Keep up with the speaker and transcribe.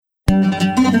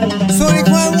Soy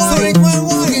Juan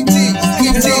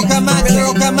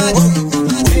Pedro Camacho.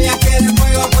 Ella quiere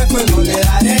fuego, pues fuego le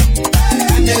daré.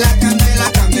 Candela,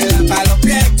 candela, candela pa' los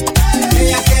pies.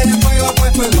 Ella quiere fuego,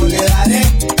 pues fuego le daré.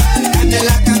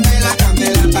 Candela, candela,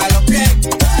 candela pa' los pies.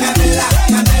 Candela,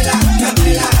 candela,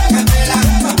 candela, candela,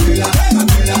 candela,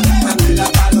 candela,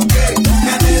 candela pa' los pies.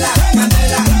 Candela,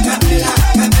 candela, candela,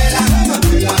 candela,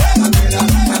 candela, candela,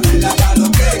 candela pa' los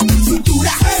pies.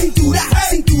 Cintura, cintura,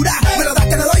 cintura, me lo das,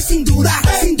 te lo doy sin duda,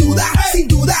 sin duda, sin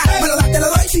duda, me lo das, te lo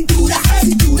doy cintura,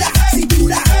 cintura,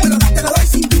 cintura, me lo das, te lo doy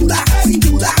sin duda, sin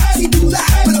duda, sin duda,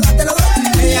 me lo das, te lo doy.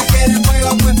 Ella quiere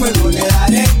fuego, pues fuego le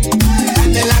daré.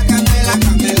 Candela, candela,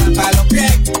 candela pa' los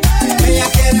pies. Ella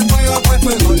quiere fuego, pues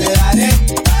fuego le daré.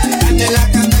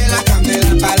 Candela, candela,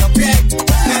 candela pa' los pies.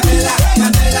 Candela,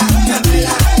 candela,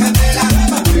 candela, candela,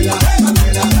 candela,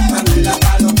 candela, candela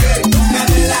pa' los pies.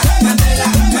 Candela, candela,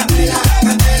 candela,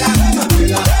 candela,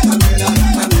 candela, candela,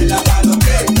 candela pa' los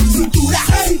pies. Cintura,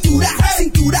 cintura,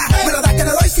 cintura, me lo das, te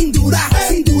lo doy sin duda,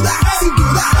 sin duda, sin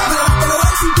duda, me lo das, te lo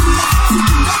doy cintura,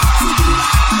 cintura, cintura.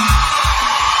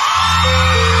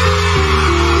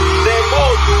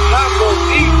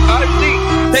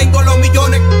 Tengo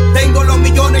los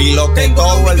millones Y lo que tengo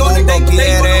todo los el millones, mundo tengo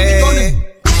quiere. los millones.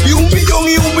 Y un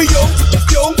millón,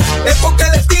 es porque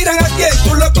le tiran a quien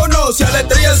tú lo conoces, a la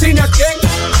estrella cine a quien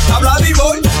habla de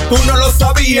Boy, tú no lo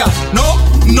sabías, no,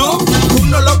 tú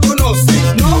no lo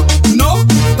conoces, no,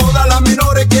 todas las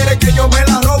menores quieren que yo me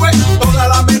la robe, todas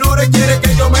las menores quieren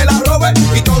que yo me la robe,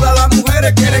 y todas las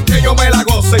mujeres quieren que yo me la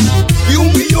goce. Y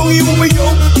un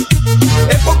millón,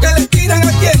 es porque le tiran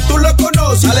a quien tú lo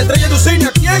conoces, a la estrella de cine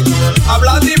a quien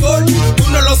habla de Boy, tú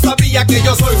no lo sabías que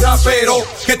yo soy rapero,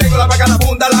 que tengo la vaca, la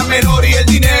funda, la menor y el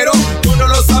dinero, tú no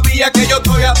lo sabías que yo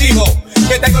estoy activo,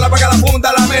 que tengo la vaca, la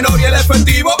funda, la menor y el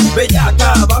efectivo.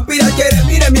 Bellaca, vampira quiere,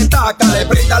 mire mi estaca, le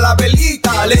prenda la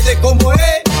velita, le de como es,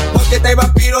 porque este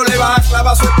vampiro le va a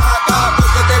clavar su estaca,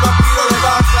 porque este vampiro le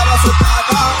va a clavar su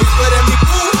estaca, y tú eres mi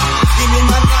pu, y mi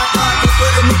maniaca, que tú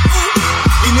eres mi pu,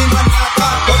 y mi maniaca,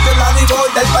 porque Vladivol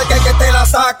del parque que te la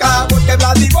saca, porque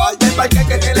Vladivol del parque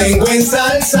que te la saca. Tengo en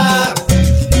salsa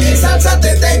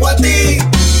te tengo a ti.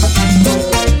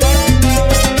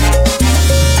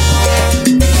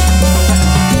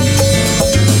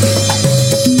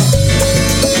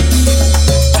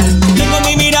 Tengo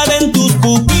mi mirada en tus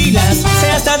pupilas,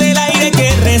 sé hasta del aire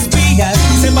que respiras,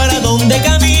 sé para dónde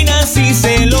caminas y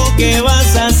sé lo que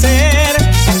vas a hacer.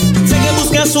 Sé que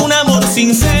buscas un amor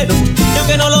sincero y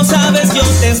aunque no lo sabes yo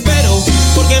te espero,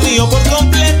 porque mío por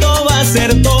completo va a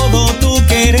ser todo tu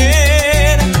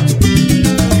querer.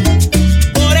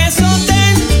 Por eso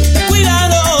ten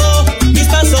cuidado, mis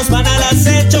pasos van al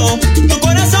acecho, tu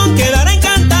corazón quedará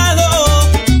encantado,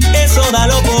 eso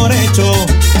dalo por hecho.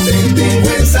 Te tengo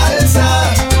en salsa,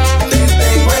 te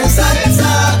tengo en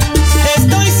salsa.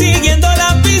 Estoy siguiendo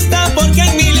la pista porque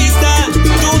en mi lista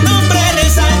tu nombre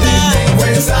resalta. Tengo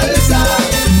en salsa,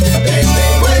 te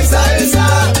tengo en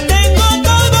salsa. Tengo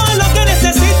todo lo que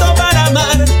necesito para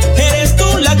amar, eres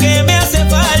tú la que me hace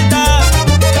falta.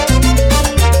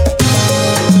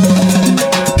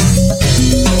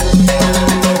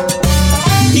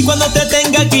 Y cuando te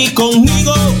tenga aquí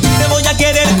conmigo, te voy a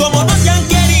querer como no te han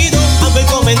querido, aunque el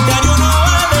comentario no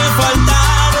ha de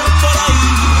faltar por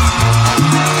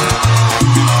ahí.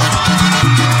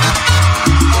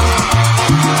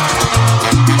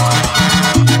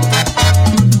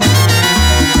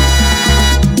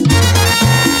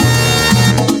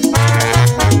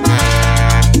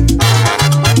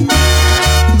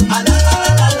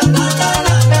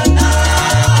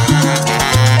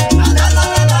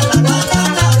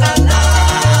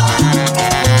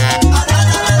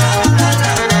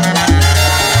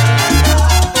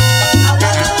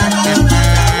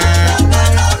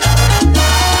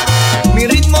 Mi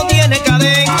ritmo tiene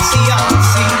cadencia,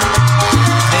 sí,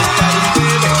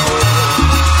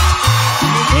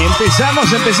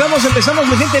 Empezamos,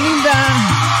 mi gente linda.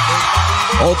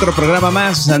 Otro programa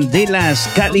más de las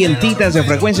calientitas de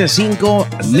Frecuencia 5.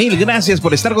 Mil gracias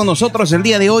por estar con nosotros el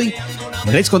día de hoy.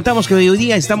 Les contamos que hoy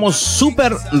día estamos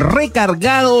súper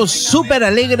recargados, súper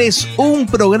alegres. Un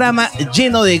programa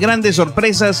lleno de grandes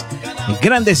sorpresas,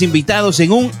 grandes invitados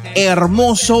en un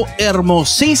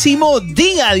hermosísimo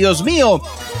día, Dios mío.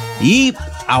 Y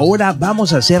ahora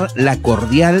vamos a hacer la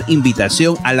cordial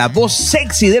invitación a la voz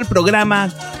sexy del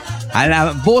programa, a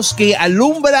la voz que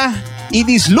alumbra y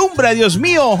vislumbra, Dios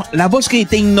mío, la voz que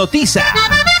te hipnotiza.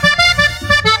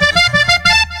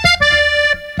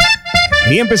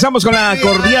 Y empezamos con la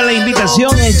cordial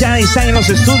invitación. Ya está en los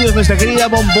estudios nuestra querida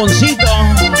Bomboncito.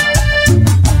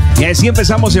 Y así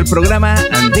empezamos el programa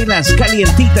de las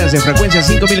calientitas de Frecuencia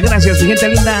 5000. Gracias, mi gente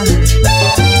linda.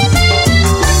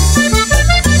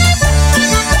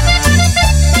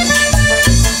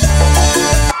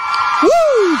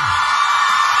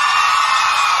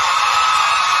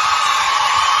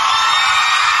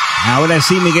 Ahora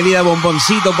sí, mi querida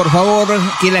Bomboncito, por favor,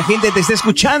 que la gente te esté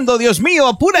escuchando. Dios mío,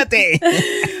 apúrate.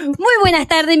 Muy buenas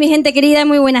tardes, mi gente querida.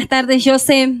 Muy buenas tardes,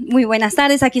 José. Muy buenas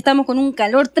tardes. Aquí estamos con un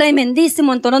calor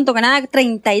tremendísimo en Toronto, Canadá.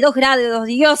 32 grados.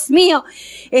 Dios mío,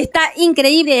 está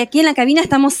increíble. Aquí en la cabina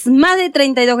estamos más de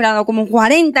 32 grados, como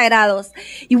 40 grados.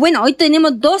 Y bueno, hoy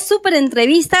tenemos dos súper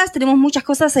entrevistas. Tenemos muchas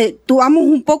cosas. Vamos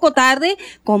un poco tarde.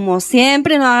 Como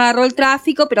siempre, nos agarró el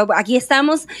tráfico, pero aquí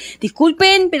estamos.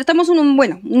 Disculpen, pero estamos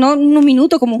unos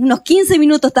minutos, como unos 15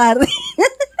 minutos tarde.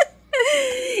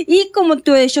 Y como yo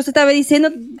te estaba diciendo,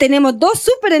 tenemos dos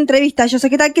súper entrevistas. Yo sé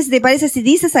qué tal que si te parece si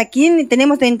dices a quién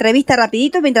tenemos de entrevista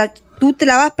rapidito mientras tú te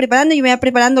la vas preparando y yo me voy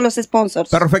preparando los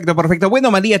sponsors. Perfecto, perfecto. Bueno,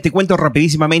 María, te cuento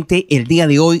rapidísimamente. El día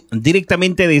de hoy,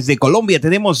 directamente desde Colombia,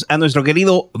 tenemos a nuestro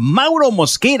querido Mauro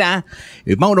Mosquera.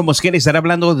 Mauro Mosquera estará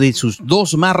hablando de sus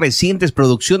dos más recientes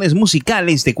producciones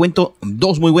musicales. Te cuento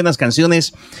dos muy buenas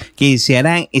canciones que se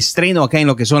harán estreno acá en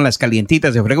lo que son las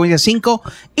calientitas de Frecuencia 5.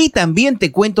 Y también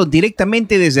te cuento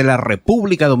directamente desde la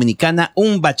República Dominicana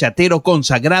un bachatero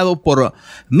consagrado por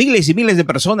miles y miles de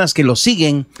personas que lo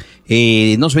siguen.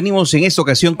 Nos venimos en esta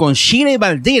ocasión con Shire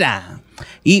Valdera.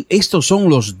 Y estos son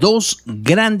los dos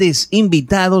grandes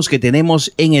invitados que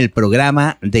tenemos en el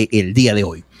programa del día de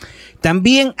hoy.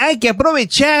 También hay que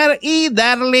aprovechar y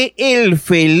darle el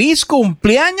feliz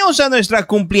cumpleaños a nuestra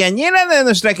cumpleañera de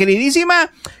nuestra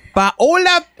queridísima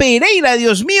Paola Pereira.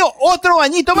 Dios mío, otro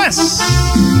añito más.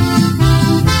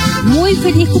 Muy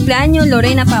feliz cumpleaños,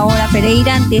 Lorena Paola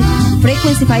Pereira, de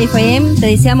Frequency 5 FM. Te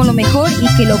deseamos lo mejor y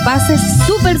que lo pases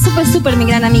súper, súper, súper, mi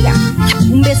gran amiga.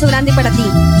 Un beso grande para ti.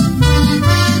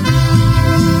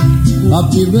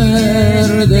 Happy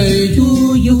birthday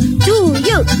to you. To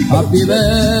you. Happy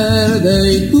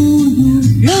birthday to you.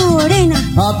 Lorena.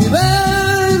 Happy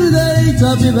birthday,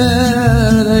 happy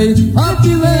birthday,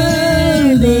 happy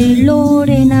birthday,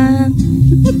 Lorena.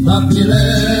 Happy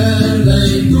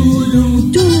birthday to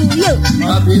you. To you.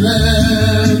 Happy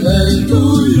birthday to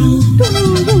you. To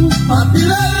you. Happy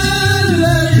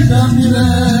birthday, happy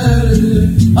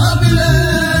birthday, happy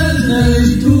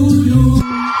birthday to you.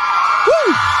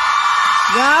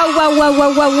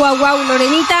 Wow,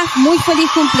 Lorenita, muy feliz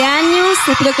cumpleaños.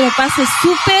 Espero que lo pases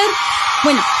súper.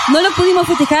 Bueno, no lo pudimos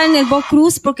festejar en el Bob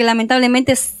Cruz porque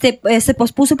lamentablemente se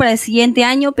pospuso para el siguiente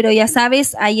año, pero ya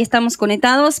sabes, ahí estamos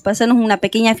conectados, pasarnos una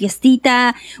pequeña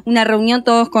fiestita, una reunión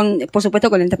todos por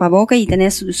supuesto con el tapaboca y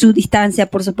tener su distancia,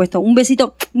 por supuesto. Un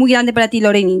besito muy grande para ti,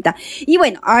 Lorenita. Y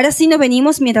bueno, ahora sí nos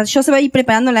venimos, mientras yo se va a ir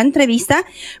preparando la entrevista,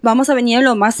 vamos a venir a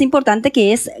lo más importante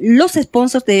que es los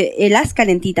sponsors de las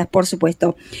calentitas, por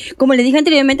supuesto. Como les dije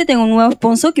anteriormente, tengo un nuevo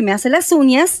sponsor que me hace las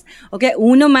uñas, ok,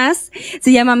 uno más,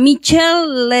 se llama Michel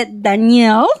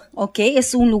Daniel, ok,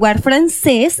 es un lugar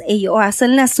francés. Ellos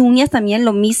hacen las uñas también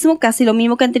lo mismo, casi lo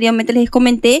mismo que anteriormente les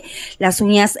comenté, las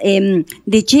uñas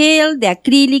de gel, de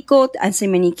acrílico,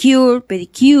 hacen manicure,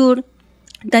 pedicure.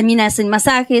 También hacen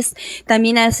masajes,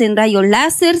 también hacen rayos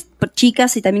láser,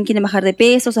 chicas, si también quieren bajar de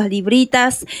peso, esas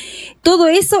libritas. Todo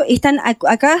eso están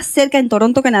acá cerca en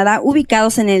Toronto, Canadá,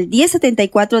 ubicados en el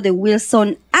 1074 de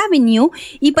Wilson Avenue.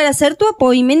 Y para hacer tu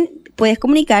appointment, puedes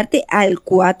comunicarte al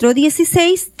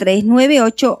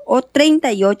 416-398 o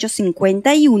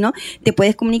 3851. Te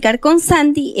puedes comunicar con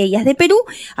Sandy, ella es de Perú,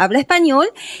 habla español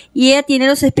y ella tiene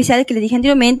los especiales que les dije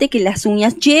anteriormente, que las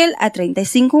uñas gel a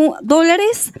 $35.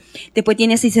 Después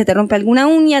tiene, si se te rompe alguna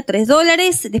uña,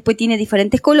 $3. Después tiene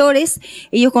diferentes colores.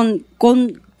 Ellos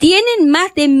tienen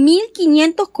más de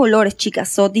 1500 colores, chicas.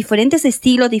 Son diferentes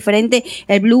estilos, diferentes,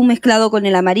 el blue mezclado con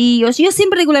el amarillo. Yo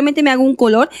siempre regularmente me hago un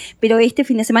color, pero este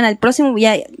fin de semana, el próximo, voy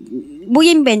a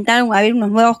inventar, a ver, unos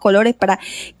nuevos colores para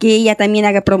que ella también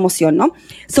haga promoción, ¿no?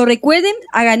 Recuerden,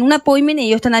 hagan un appointment.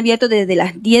 Ellos están abiertos desde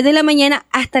las 10 de la mañana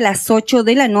hasta las 8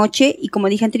 de la noche. Y como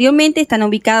dije anteriormente, están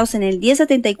ubicados en el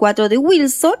 1074 de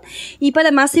Wilson. Y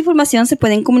para más información se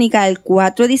pueden comunicar al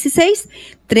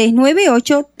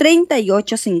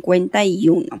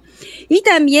 416-398-3851. Y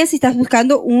también si estás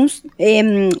buscando un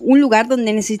lugar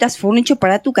donde necesitas furniture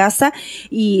para tu casa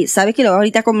y sabes que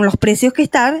ahorita como los precios que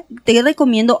están, te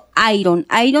recomiendo Iron.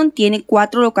 Iron tiene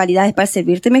 4 localidades para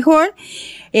servirte mejor.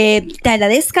 Está la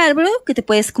de Scarborough, que te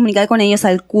puedes comunicar con ellos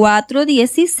al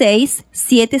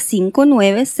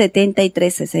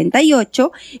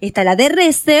 416-759-7368. Está la de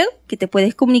Restel, que te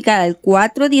puedes comunicar al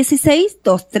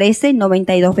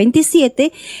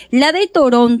 416-213-9227. La de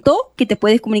Toronto, que te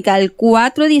puedes comunicar al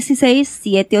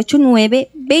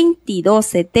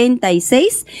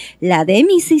 416-789-2276. La de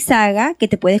Mississauga, que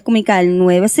te puedes comunicar al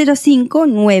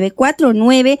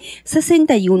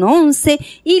 905-949-6111.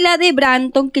 Y la de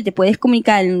Brampton, que te puedes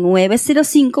comunicar al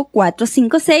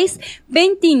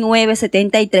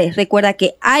 905-456-2973. Recuerda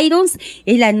que Irons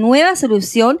es la nueva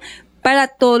solución para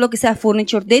todo lo que sea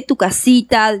furniture de tu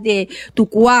casita, de tu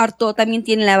cuarto. También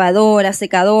tienen lavadora,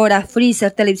 secadora,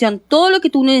 freezer, televisión, todo lo que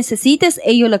tú necesites,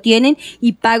 ellos lo tienen,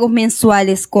 y pagos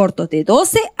mensuales cortos de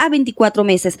 12 a 24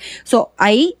 meses.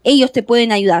 Ahí ellos te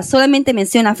pueden ayudar. Solamente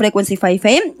menciona Frequency 5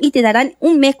 FM y te darán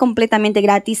un mes completamente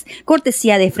gratis,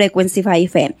 cortesía de Frequency 5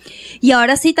 FM. Y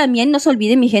ahora sí, también no se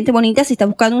olviden, mi gente bonita, si estás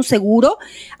buscando un seguro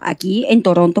aquí en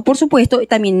Toronto, por supuesto, y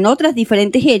también en otras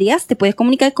diferentes áreas, te puedes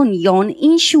comunicar con Young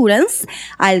Insurance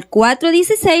al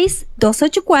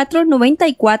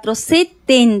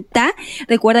 416-284-9470.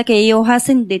 Recuerda que ellos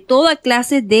hacen de toda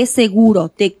clase de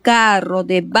seguro, de carro,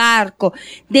 de barco,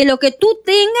 de lo que tú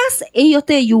tengas, ellos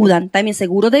te ayudan. También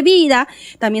seguro de vida,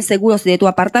 también seguros de tu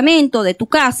apartamento, de tu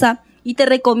casa. Y te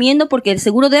recomiendo, porque el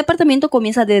seguro de apartamento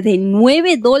comienza desde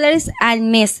 $9 al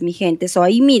mes, mi gente.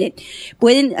 Ahí miren,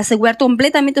 pueden asegurar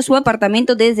completamente su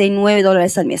apartamento desde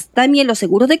 $9 al mes. También los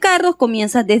seguros de carros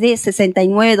comienzan desde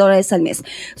 $69 al mes.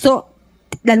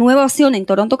 La nueva opción en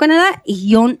Toronto, Canadá, es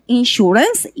Young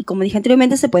Insurance. Y como dije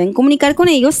anteriormente, se pueden comunicar con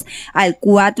ellos al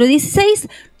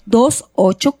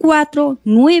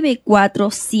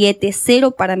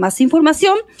 416-284-9470 para más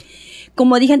información.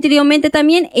 Como dije anteriormente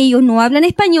también, ellos no hablan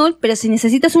español, pero si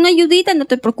necesitas una ayudita, no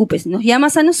te preocupes. Nos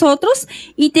llamas a nosotros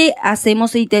y te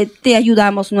hacemos y te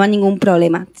ayudamos, no hay ningún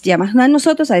problema. Llamas a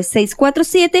nosotros al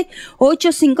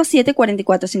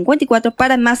 647-857-4454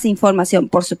 para más información,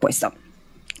 por supuesto.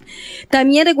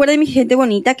 También recuerden, mi gente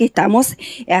bonita, que estamos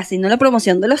haciendo la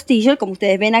promoción de los t-shirts. Como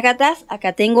ustedes ven acá atrás,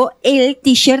 acá tengo el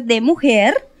t-shirt de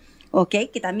mujer. Ok,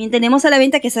 que también tenemos a la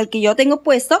venta, que es el que yo tengo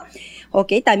puesto.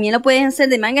 Ok, también lo pueden hacer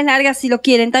de mangas largas si lo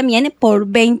quieren también por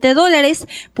 $20.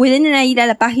 Pueden ir a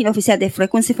la página oficial de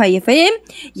Frequency 5 FM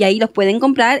y ahí los pueden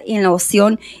comprar en la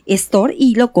opción Store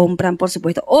y lo compran, por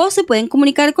supuesto. O se pueden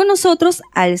comunicar con nosotros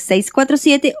al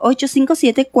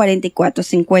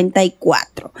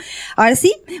 647-857-4454. Ahora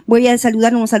sí, voy a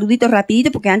saludar un saludito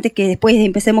rapidito, porque antes que después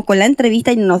empecemos con la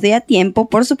entrevista y no nos dé a tiempo,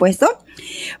 por supuesto.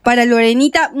 Para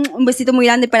Lorenita, un besito muy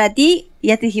grande para ti.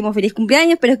 Ya te dijimos feliz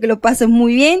cumpleaños, espero que lo pases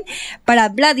muy bien. Para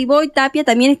Bloody Boy Tapia,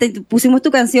 también pusimos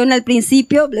tu canción al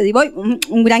principio. Bloody Boy,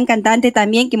 un gran cantante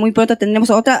también, que muy pronto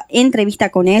tendremos otra entrevista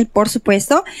con él, por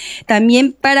supuesto.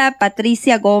 También para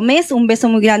Patricia Gómez, un beso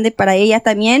muy grande para ella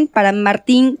también. Para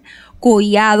Martín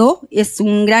Collado, es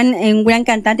un gran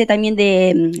cantante también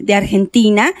de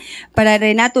Argentina. Para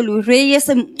Renato Luis Reyes,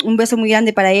 un beso muy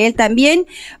grande para él también.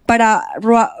 Para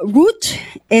Ruth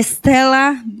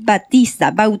Estela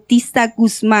Bautista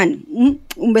Guzmán,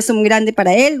 un beso muy grande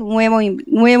para él, nuevo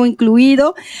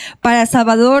incluido. Para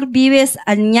Salvador Vives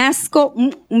Añasco,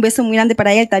 un beso muy grande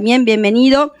para él también,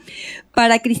 bienvenido.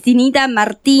 Para Cristinita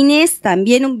Martínez,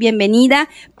 también bienvenida.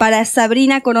 Para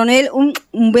Sabrina Coronel, un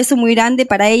beso muy grande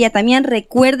para ella también.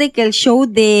 Recuerde que el show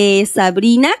de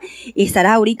Sabrina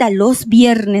estará ahorita los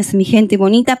viernes, mi gente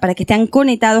bonita, para que estén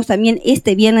conectados también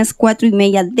este viernes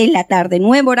 4:30 de la tarde.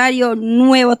 Nuevo horario,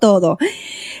 nuevo todo.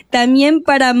 También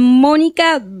para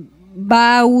Mónica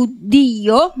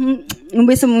Baudillo, un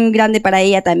beso muy grande para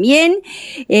ella también.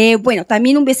 Bueno,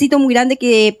 también un besito muy grande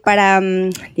para,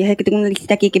 ya que tengo una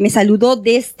lista aquí que me saludó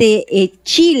desde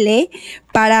Chile,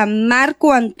 para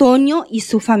Marco Antonio y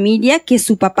su familia, que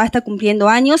su papá está cumpliendo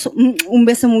años. Un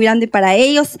beso muy grande para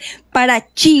ellos. Para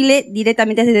Chile,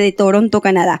 directamente desde Toronto,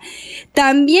 Canadá.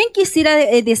 También quisiera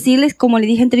decirles, como les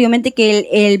dije anteriormente, que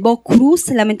el Boat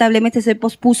Cruise lamentablemente se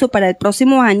pospuso para el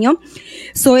próximo año.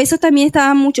 Eso también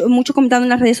estaba mucho comentando en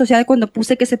las redes sociales. Cuando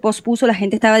puse que se pospuso, la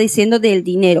gente estaba diciendo del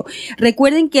dinero.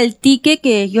 Recuerden que el ticket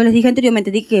que yo les dije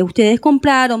anteriormente, que ustedes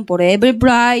compraron por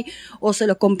Everbright o se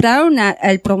lo compraron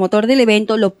al promotor del evento,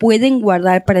 lo pueden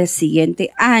guardar para el siguiente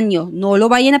año. No lo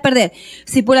vayan a perder.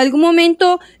 Si por algún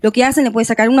momento lo que hacen, le pueden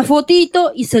sacar una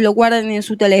fotito y se lo guardan en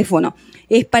su teléfono.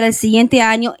 Es para el siguiente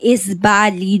año, es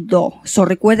válido.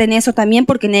 Recuerden eso también,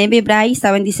 porque en Everbright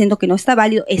estaban diciendo que no está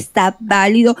válido. Está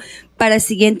válido para el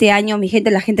siguiente año, mi gente,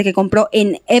 la gente que compró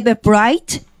en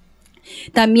Everbright.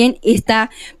 también está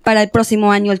para el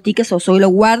próximo año el ticket, o lo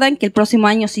guardan, que el próximo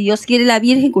año, si Dios quiere la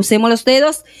Virgen, crucemos los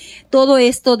dedos, todo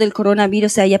esto del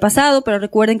coronavirus se haya pasado, pero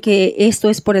recuerden que esto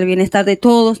es por el bienestar de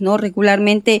todos, ¿no?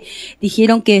 Regularmente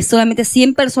dijeron que solamente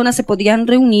 100 personas se podían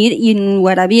reunir y en un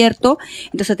lugar abierto,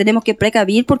 entonces tenemos que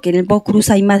precavir porque en el Boat Cruise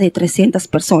hay más de 300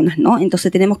 personas, ¿no?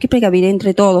 Entonces tenemos que precavir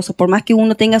entre todos, por más que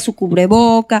uno tenga su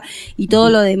cubreboca y todo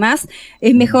lo demás,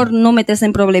 es mejor no meterse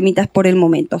en problemitas por el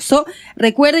momento.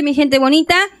 Recuerden, mi gente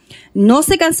bonita, no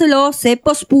se canceló, se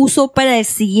pospuso para el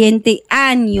siguiente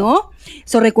año.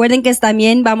 Recuerden que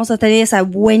también vamos a tener esa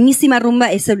buenísima rumba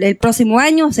el próximo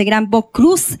año, ese gran Boat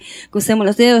Cruise. Crucemos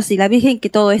los dedos y la Virgen, que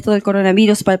todo esto del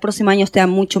coronavirus para el próximo año esté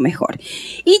mucho mejor.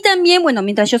 Y también, bueno,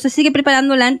 mientras yo se sigue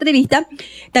preparando la entrevista,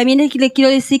 también le quiero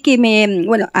decir que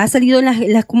ha salido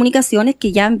en las comunicaciones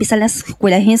que ya empiezan las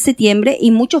escuelas en septiembre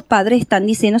y muchos padres están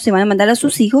diciendo si van a mandar a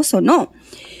sus hijos o no.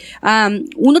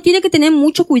 Uno tiene que tener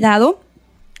mucho cuidado,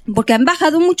 porque han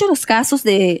bajado mucho los casos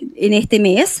en este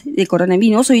mes de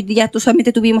coronavirus. Hoy día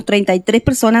solamente tuvimos 33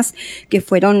 personas que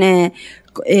fueron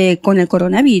con el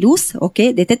coronavirus,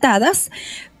 detectadas.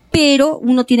 Pero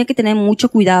uno tiene que tener mucho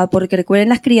cuidado porque recuerden,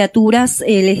 las criaturas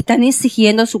le están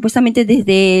exigiendo supuestamente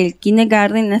desde el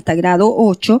kindergarten hasta grado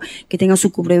 8 que tengan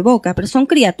su cubreboca, pero son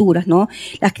criaturas, ¿no?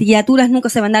 Las criaturas nunca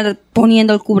se van a andar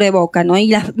poniendo el cubreboca, ¿no?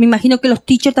 Y me imagino que los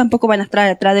teachers tampoco van a estar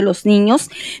atrás de los niños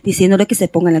diciéndole que se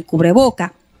pongan el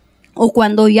cubreboca. O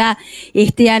cuando ya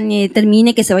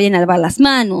termine, que se vayan a lavar las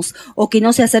manos, o que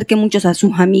no se acerquen muchos a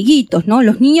sus amiguitos, ¿no?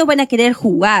 Los niños van a querer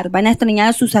jugar, van a extrañar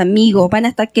a sus amigos, van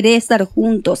a querer estar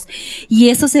juntos, y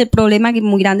eso es el problema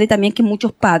muy grande también que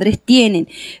muchos padres tienen.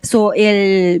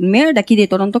 El mayor de aquí de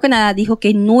Toronto, Canadá, dijo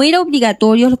que no era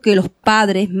obligatorio que los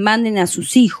padres manden a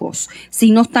sus hijos,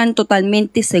 si no están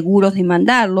totalmente seguros de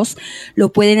mandarlos,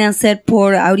 lo pueden hacer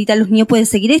ahorita los niños pueden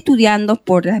seguir estudiando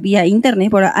por la vía internet,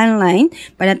 por online,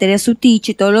 para tener su teach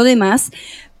y todo lo demás,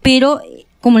 pero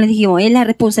como les dijimos, es la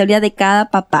responsabilidad de cada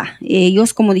papá.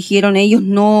 Ellos, como dijeron, ellos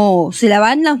no se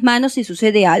lavan las manos si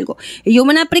sucede algo. Ellos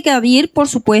van a precavir, por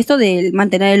supuesto, de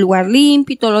mantener el lugar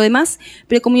limpio y todo lo demás,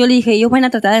 pero como yo le dije, ellos van a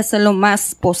tratar de hacer lo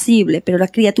más posible, pero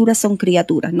las criaturas son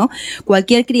criaturas, ¿no?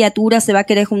 Cualquier criatura se va a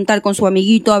querer juntar con su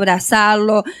amiguito,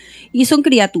 abrazarlo, y son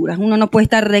criaturas. Uno no puede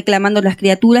estar reclamando las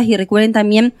criaturas, y recuerden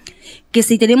también que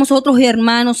si tenemos otros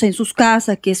hermanos en sus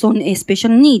casas que son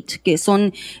special needs, que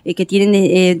son que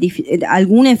tienen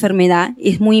alguna enfermedad,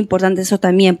 es muy importante eso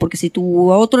también, porque si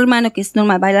tu otro hermano que es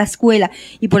normal va a la escuela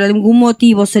y por algún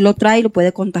motivo se lo trae, lo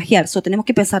puede contagiar. Tenemos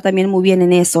que pensar también muy bien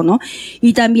en eso, ¿no?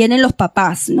 Y también en los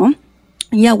papás, ¿no?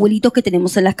 Y abuelitos que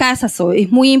tenemos en las casas.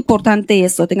 Es muy importante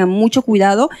eso, tengan mucho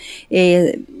cuidado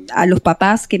a los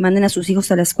papás que manden a sus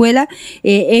hijos a la escuela.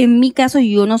 En mi caso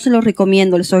yo no se los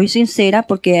recomiendo, les soy sincera,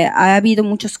 porque ha habido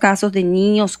muchos casos de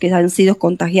niños que han sido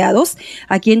contagiados.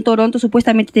 Aquí en Toronto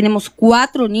supuestamente tenemos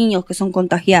 4 niños que son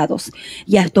contagiados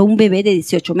y hasta un bebé de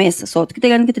 18 meses.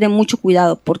 Tengan que tener mucho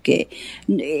cuidado porque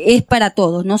es para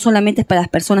todos, no solamente es para las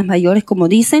personas mayores, como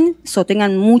dicen.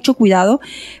 Tengan mucho cuidado,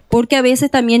 porque a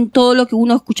veces también todo lo que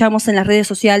uno escuchamos en las redes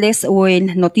sociales o en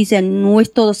las noticias no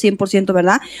es todo 100%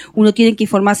 verdad. Uno tiene que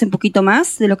informarse un poquito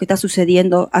más de lo que está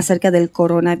sucediendo acerca del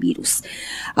coronavirus.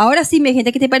 Ahora sí, mi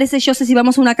gente, ¿qué te parece, José, si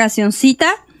vamos a una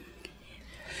cancioncita?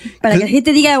 Para que la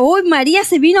gente diga, hoy María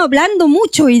se vino hablando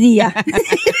mucho hoy día.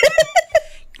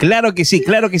 Claro que sí,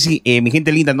 claro que sí. Mi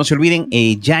gente linda, no se olviden,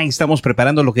 ya estamos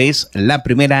preparando lo que es la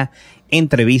primera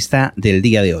entrevista del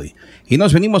día de hoy. Y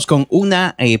nos venimos con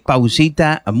una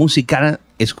pausita musical.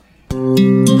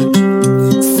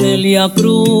 Celia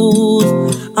Cruz,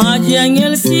 allá en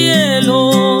el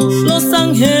cielo, los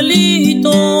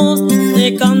angelitos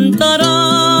te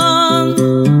cantarán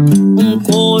un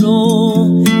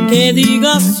coro que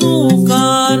diga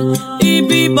azúcar y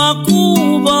viva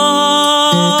Cuba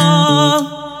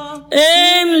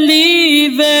en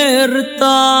libertad.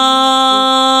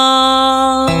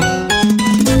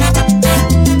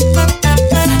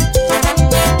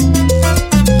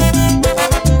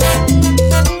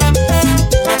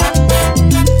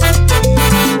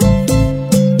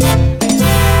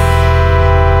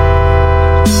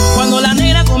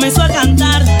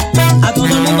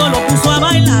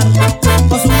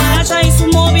 Con su marcha y su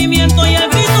movimiento y el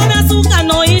grito de azúcar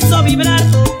nos hizo vibrar.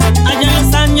 Allá en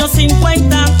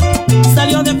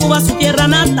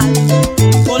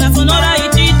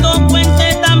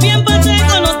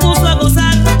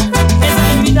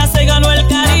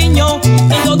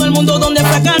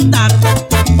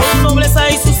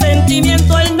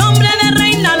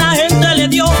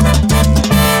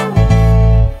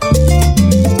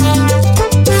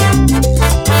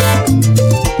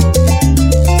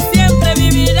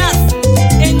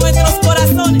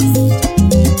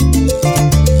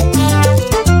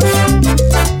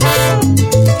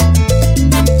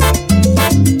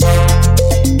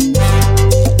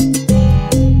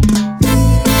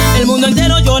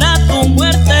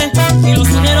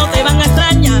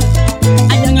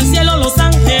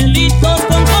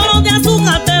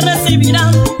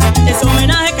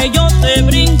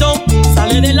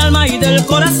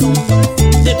corazón,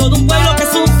 de todo un pueblo que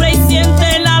sufre y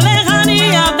siente la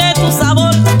lejanía de tu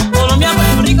sabor. Colombia,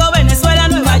 Puerto Rico, Venezuela,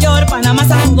 Nueva York, Panamá,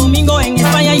 Santo Domingo, en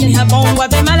España y en Japón,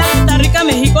 Guatemala, Costa Rica,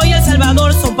 México y El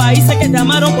Salvador son países que te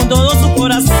amaron con todo su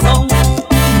corazón.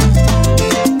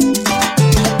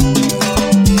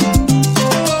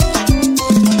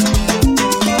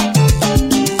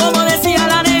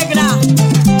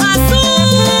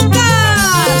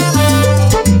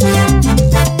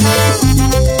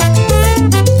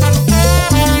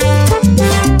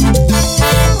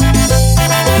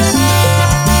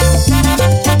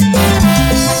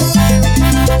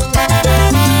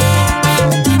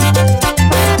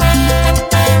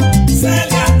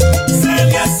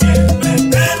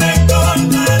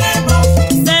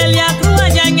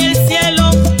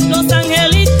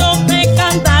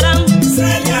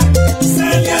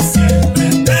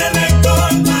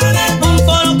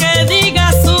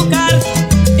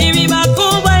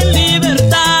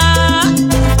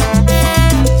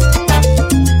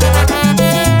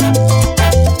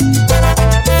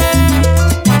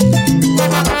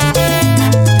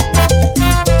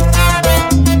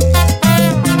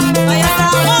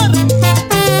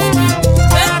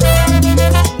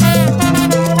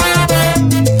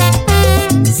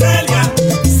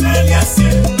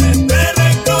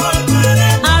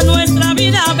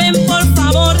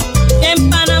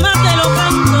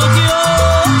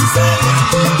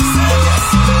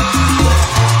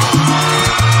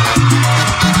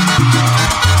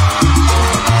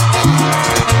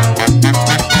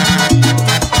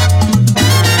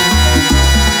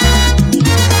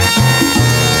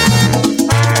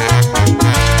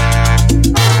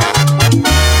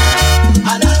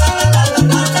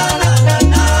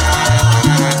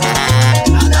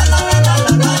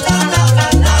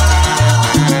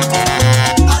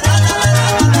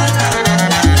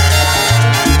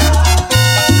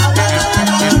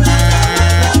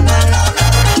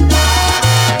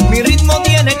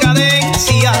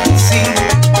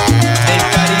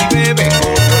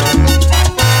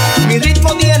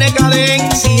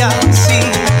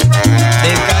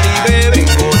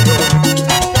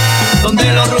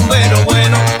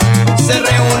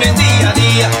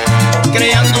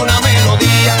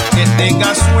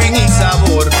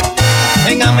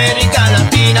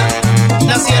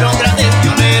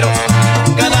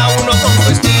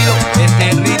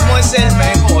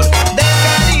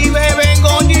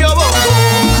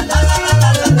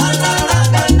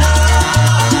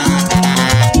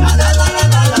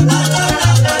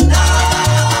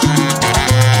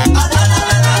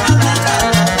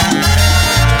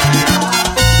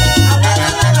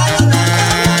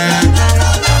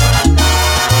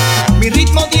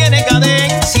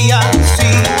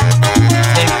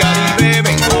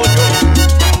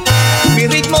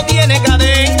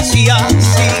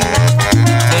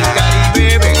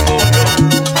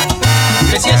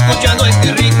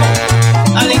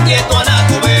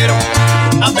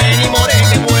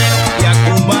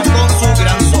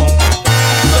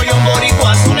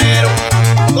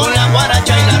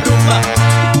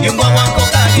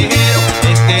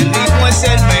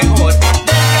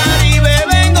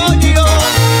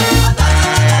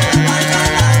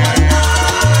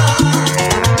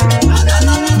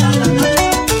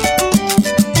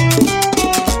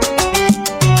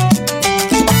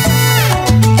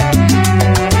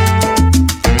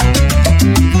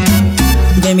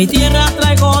 De mi tierra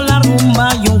traigo la rumba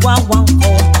y un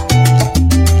guaguancó,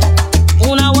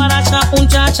 una guaracha, un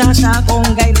cha-cha-cha,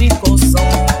 conga y rico son.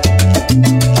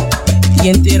 Y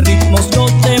entre ritmos yo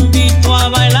te invito a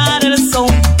bailar el son.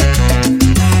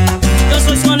 Yo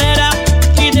soy sonera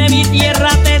y de mi tierra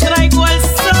te traigo el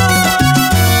son.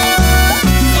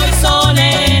 Soy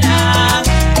sonera,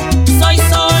 soy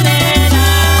sonera.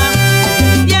 De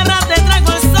mi tierra te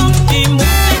traigo el son y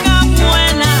música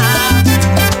buena.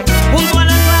 Junto a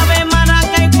la clave,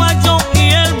 maraca y guacho y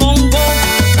el bongo.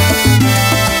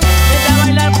 Vete a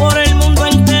bailar por el mundo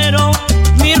entero,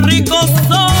 mi rico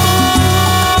son.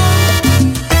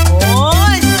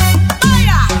 ¡Oy!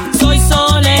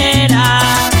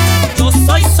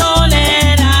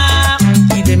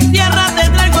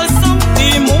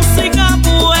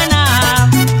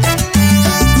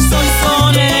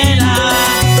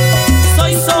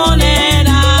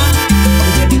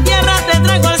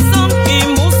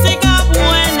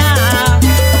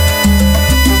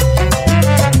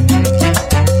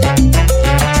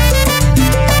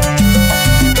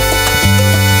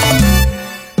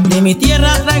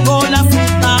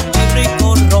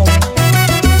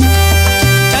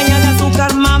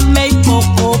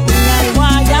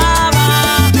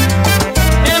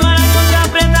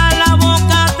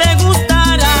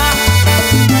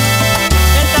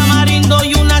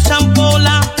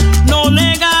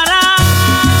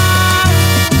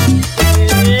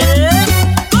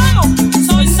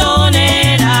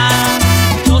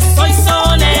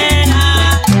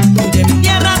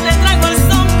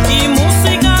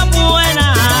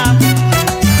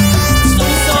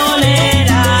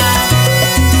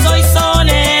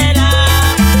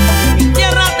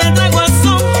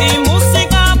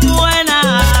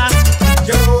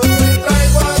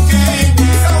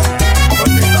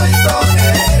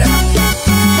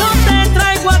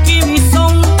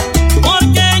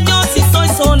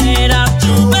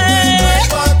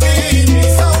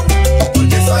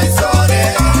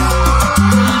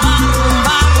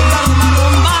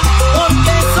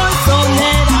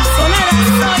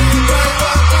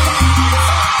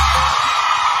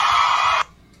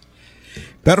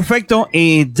 Perfecto,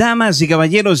 damas y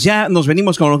caballeros, ya nos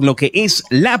venimos con lo que es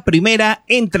la primera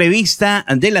entrevista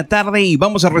de la tarde y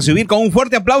vamos a recibir con un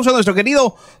fuerte aplauso a nuestro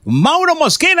querido Mauro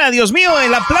Mosquera. Dios mío,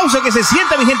 el aplauso que se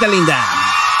sienta, mi gente linda.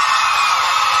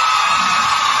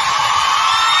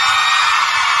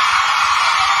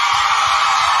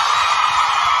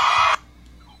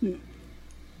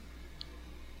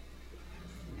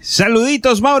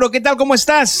 Saluditos, Mauro, ¿qué tal? ¿Cómo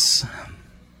estás?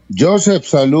 Joseph,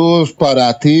 saludos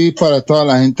para ti y para toda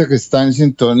la gente que está en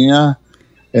sintonía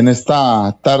en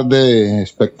esta tarde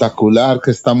espectacular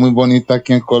que está muy bonita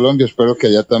aquí en Colombia. Espero que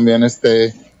allá también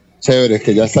esté chévere,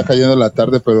 que ya está cayendo la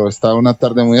tarde, pero está una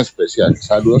tarde muy especial.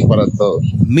 Saludos para todos.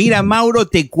 Mira, Mauro,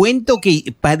 te cuento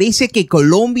que parece que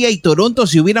Colombia y Toronto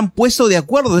se hubieran puesto de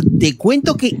acuerdo. Te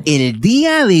cuento que el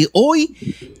día de hoy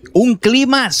un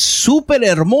clima súper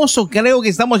hermoso, creo que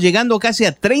estamos llegando casi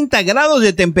a 30 grados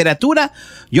de temperatura.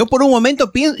 Yo por un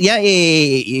momento pienso,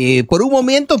 que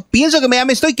ya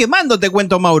me estoy quemando, te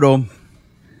cuento, Mauro.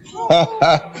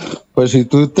 Pues si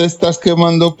tú te estás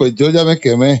quemando, pues yo ya me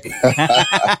quemé.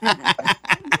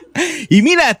 Y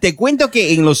mira, te cuento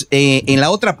que en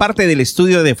la otra parte del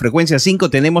estudio de Frecuencia 5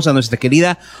 tenemos a nuestra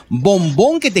querida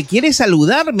Bombón que te quiere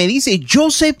saludar. Me dice,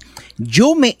 Joseph,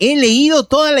 yo me he leído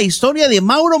toda la historia de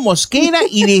Mauro Mosquera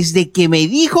y desde que me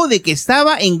dijo de que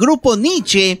estaba en Grupo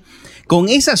Nietzsche con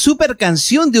esa super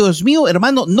canción, Dios mío,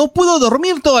 hermano, no pudo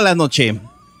dormir toda la noche.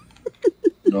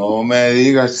 No me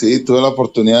digas, sí, tuve la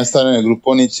oportunidad de estar en el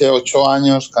Grupo Nietzsche 8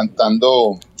 años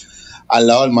cantando al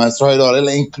lado del maestro Jairo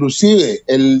Varela. Inclusive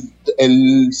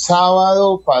el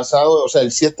sábado pasado, o sea,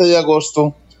 el 7 de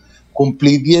agosto,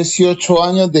 cumplí 18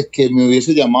 años de que me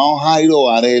hubiese llamado Jairo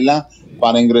Varela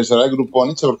para ingresar al Grupo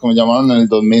Nietzsche, porque me llamaron en el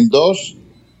 2002,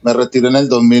 me retiré en el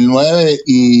 2009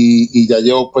 y ya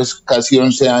llevo pues casi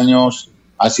 11 años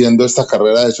haciendo esta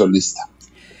carrera de solista.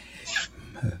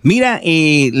 Mira,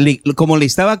 como le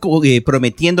estaba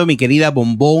prometiendo mi querida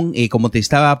Bombón, como te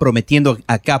estaba prometiendo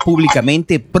acá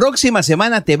públicamente, próxima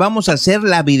semana te vamos a hacer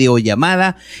la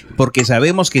videollamada porque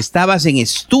sabemos que estabas en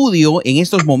estudio en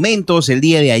estos momentos, el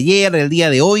día de ayer, el día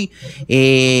de hoy,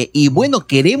 y bueno,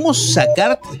 queremos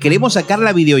sacar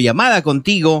la videollamada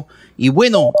contigo. Y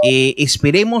bueno,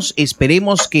 esperemos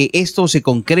que esto se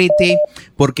concrete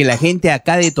porque la gente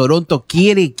acá de Toronto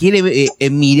quiere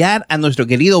mirar a nuestro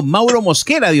querido Mauro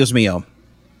Mosquera, Dios mío.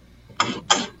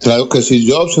 Claro que sí,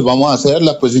 Jobs, vamos a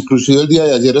hacerla. Pues inclusive el día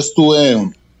de ayer estuve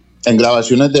en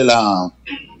grabaciones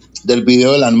del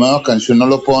video de la nueva canción, No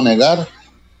Lo Puedo Negar.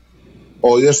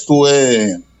 Hoy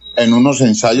estuve en unos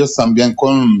ensayos también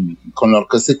con la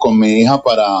orquesta y con mi hija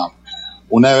para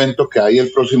un evento que hay el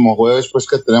próximo jueves, pues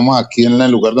que tenemos aquí en el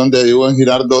lugar donde vivo, en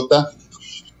Girardota,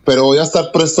 pero voy a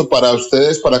estar presto para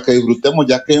ustedes, para que disfrutemos,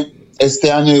 ya que este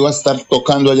año iba a estar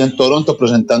tocando allá en Toronto,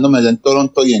 presentándome allá en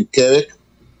Toronto y en Quebec,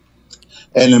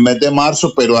 en el mes de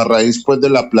marzo, pero a raíz pues de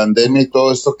la pandemia y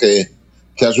todo esto que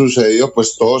ha sucedido,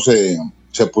 pues todo se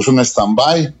puso en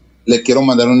stand-by. Le quiero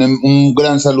mandar un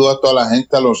gran saludo a toda la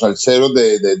gente, a los salseros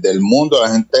del mundo, a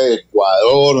la gente de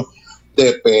Ecuador,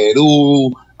 de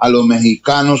Perú, a los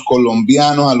mexicanos,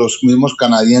 colombianos, a los mismos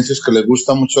canadienses que les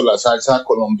gusta mucho la salsa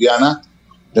colombiana.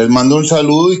 Les mando un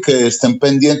saludo y que estén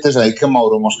pendientes ahí que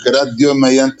Mauro Mosquera, Dios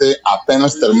mediante,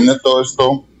 apenas termine todo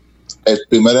esto, el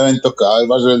primer evento que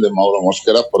va a ser el de Mauro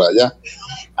Mosquera por allá.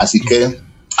 Así que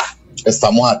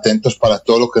estamos atentos para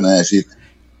todo lo que necesiten.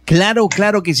 Claro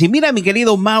que sí. Mira, mi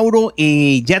querido Mauro,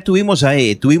 ya tuvimos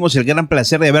el gran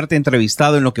placer de haberte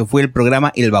entrevistado en lo que fue el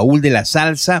programa El Baúl de la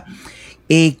Salsa.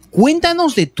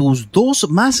 Cuéntanos de tus dos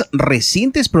más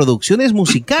recientes producciones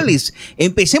musicales.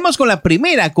 Empecemos con la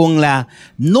primera, con la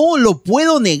No Lo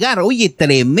Puedo Negar. Oye,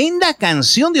 tremenda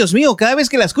canción, Dios mío. Cada vez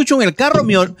que la escucho en el carro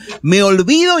me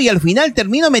olvido y al final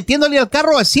termino metiéndole al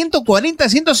carro a 140,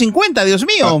 150, Dios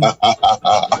mío.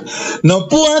 No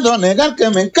puedo negar que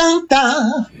me encanta,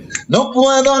 no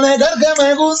puedo negar que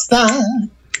me gusta,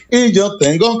 y yo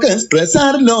tengo que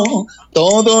expresarlo.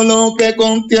 Todo lo que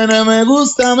contiene me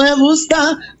gusta,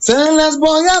 se las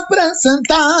voy a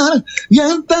presentar y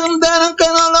entenderán que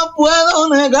no lo puedo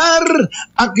negar.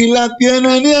 Aquí la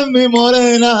tienen y en mi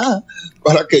morena,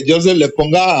 para que yo se le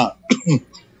ponga,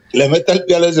 le meta el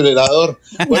pie al acelerador.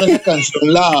 Bueno, esa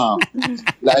canción la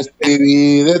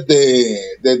escribí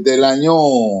desde el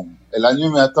año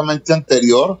inmediatamente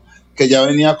anterior, que ya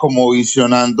venía como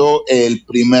visionando el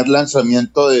primer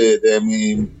lanzamiento de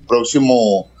mi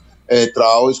próximo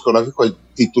trabajo discográfico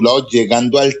titulado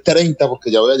Llegando al 30, porque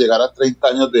ya voy a llegar a 30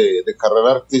 años de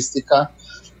carrera artística.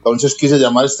 Entonces quise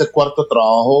llamar este cuarto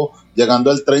trabajo Llegando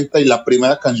al 30, y la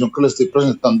primera canción que le estoy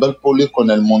presentando al público en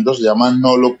el mundo se llama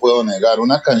No Lo Puedo Negar,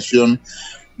 una canción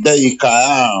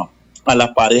dedicada a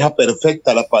la pareja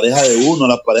perfecta, a la pareja de uno, a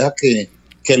la pareja que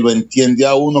lo entiende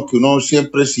a uno, que uno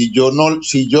siempre, si yo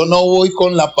no voy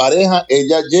con la pareja,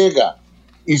 ella llega,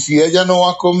 y si ella no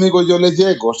va conmigo, yo le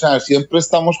llego. O sea, siempre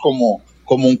estamos como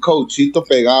un cauchito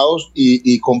pegados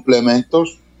y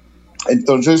complementos.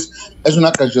 Entonces es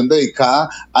una canción dedicada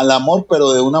al amor,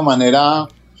 pero de una manera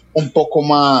un poco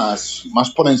más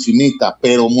por encimita,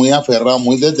 pero muy aferrado,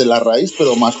 muy desde la raíz,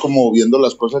 pero más como viendo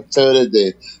las cosas chéveres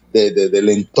del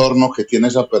entorno que tiene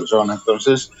esa persona.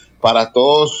 Entonces, para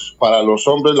todos, para los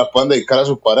hombres la pueden dedicar a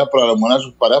su pareja, para la mujer a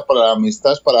su pareja, para las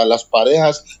amistades, para las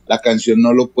parejas, la canción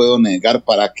no lo puedo negar,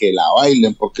 para que la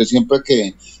bailen, porque siempre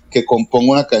que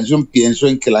compongo una canción pienso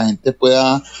en que la gente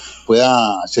pueda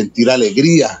sentir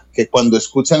alegría, que cuando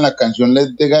escuchan la canción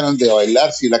les dé ganas de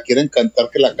bailar, si la quieren cantar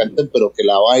que la canten, pero que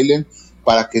la bailen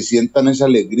para que sientan esa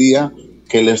alegría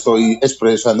que le estoy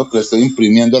expresando, que le estoy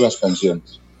imprimiendo a las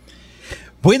canciones.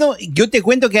 Bueno, yo te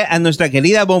cuento que a nuestra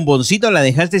querida Bomboncito la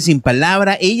dejaste sin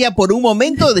palabra. Ella por un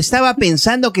momento estaba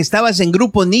pensando que estabas en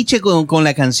Grupo Nietzsche con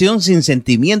la canción Sin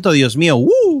Sentimiento, Dios mío.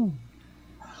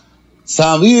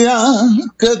 Sabía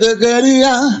que te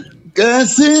quería, que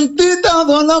sin ti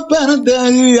todo lo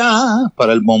perdería.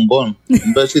 Para el bombón,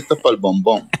 un besito para el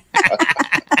bombón.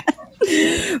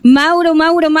 Mauro,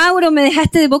 me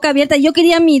dejaste de boca abierta. Yo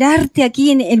quería mirarte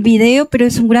aquí en el video, pero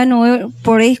es un gran honor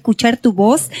poder escuchar tu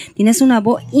voz. Tienes una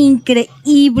voz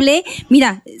increíble.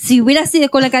 Mira, si hubiera sido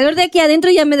con la calor de aquí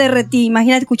adentro ya me derretí.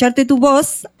 Imagínate escucharte tu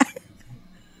voz.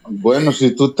 Bueno,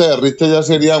 si tú te derrites ya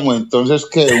seríamos entonces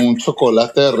que un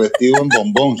chocolate derretido en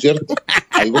bombón, ¿cierto?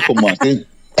 Algo como así.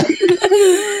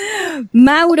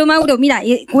 Mauro, mira,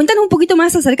 cuéntanos un poquito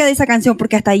más acerca de esa canción,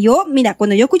 porque hasta yo, mira,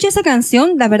 cuando yo escuché esa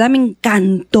canción, la verdad me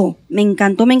encantó,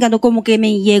 como que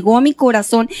me llegó a mi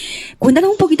corazón.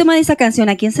 Cuéntanos un poquito más de esa canción,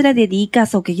 ¿a quién se la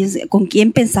dedicas o con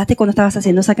quién pensaste cuando estabas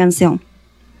haciendo esa canción?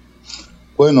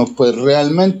 Bueno, pues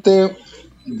realmente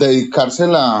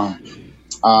dedicársela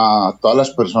a todas las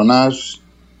personas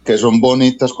que son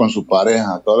bonitas con su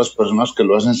pareja, a todas las personas que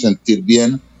lo hacen sentir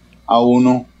bien a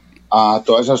uno, a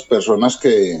todas esas personas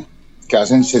que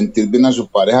hacen sentir bien a su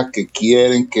pareja, que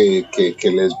quieren, que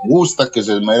les gusta, que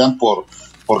se esmeran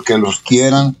porque los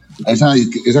quieran. Esa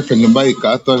canción va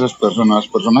dedicada a todas esas personas, las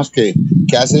personas que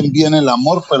hacen bien el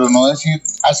amor, pero no decir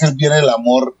hacer bien el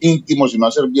amor íntimo, sino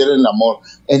hacer bien el amor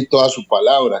en toda su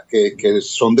palabra, que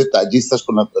son detallistas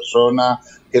con la persona,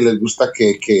 que les gusta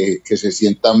que se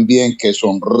sientan bien, que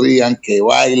sonrían, que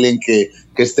bailen, que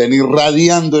estén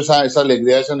irradiando esa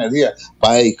alegría, esa energía.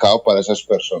 Va dedicado para esas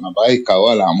personas, va dedicado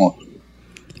al amor.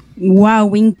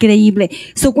 Wow, increíble.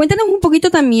 Cuéntanos un poquito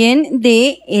también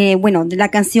de la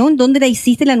canción, ¿dónde la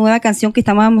hiciste, la nueva canción que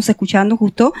estábamos escuchando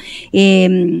justo? La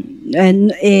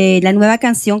nueva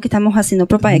canción que estamos haciendo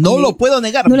propaganda. No lo puedo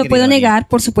negar. No lo puedo negar,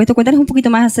 por supuesto. Cuéntanos un poquito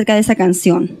más acerca de esa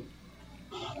canción.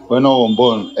 Bueno,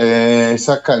 Bombón,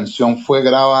 esa canción fue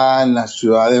grabada en la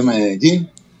ciudad de Medellín,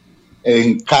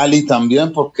 en Cali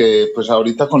también, porque pues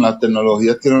ahorita con la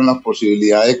tecnología tienen la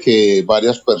posibilidad de que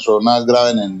varias personas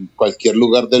graben en cualquier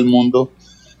lugar del mundo.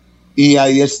 Y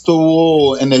ahí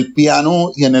estuvo en el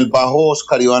piano y en el bajo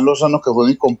Oscar Iván Lozano, que fue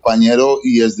mi compañero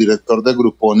y es director de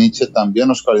Grupo Nietzsche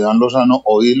también. Oscar Iván Lozano,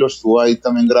 hoy lo estuvo ahí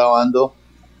también grabando.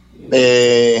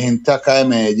 Gente acá de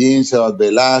Medellín, Sebas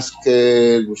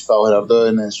Velázquez, Gustavo Gerardo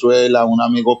de Venezuela, un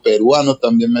amigo peruano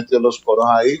también metió los coros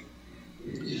ahí.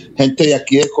 Gente de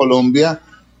aquí de Colombia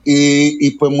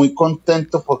y pues muy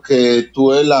contento porque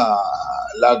tuve la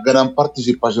gran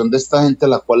participación de esta gente,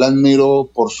 la cual admiro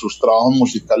por sus trabajos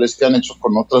musicales que han hecho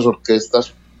con otras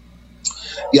orquestas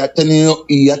y ha tenido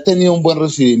un buen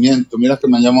recibimiento. Mira que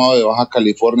me han llamado de Baja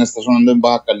California, está sonando en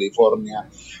Baja California,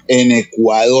 en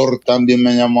Ecuador también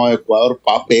me han llamado de Ecuador,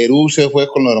 para Perú se fue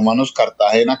con los hermanos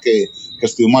Cartagena que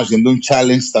estuvimos haciendo un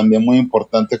challenge también muy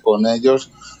importante con ellos,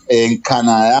 en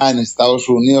Canadá, en Estados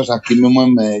Unidos, aquí mismo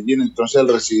en Medellín. Entonces el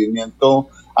recibimiento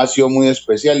ha sido muy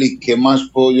especial y qué más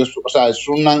puedo yo, o sea, es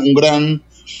un gran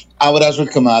abrazo el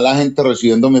que me da la gente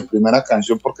recibiendo mi primera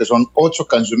canción, porque son 8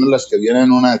 canciones las que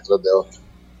vienen una detrás de otra.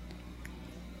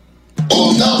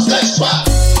 1, 2, 3,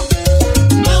 4.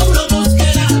 Mauro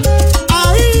Mosquera,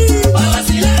 ahí va a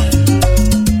vacilar.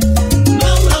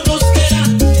 Mauro Mosquera,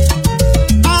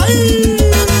 ahí.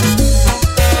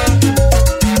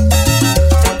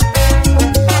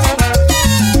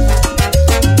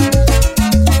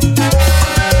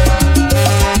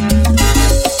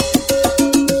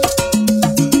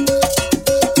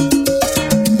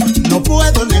 No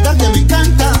puedo negar que me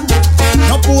encanta,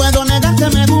 no puedo negar que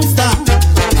me gusta.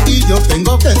 Yo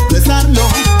tengo que expresarlo.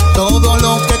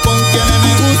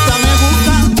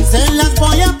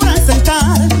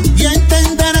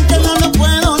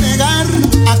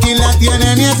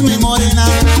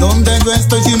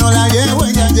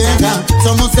 negra,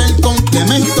 somos el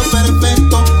complemento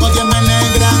perfecto. Óyeme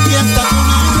negra, aquí está tu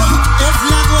negro, es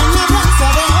la dueña del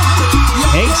sabor.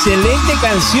 Excelente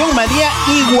canción, María.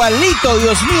 Igualito,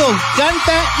 Dios mío,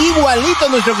 canta igualito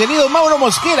nuestro querido Mauro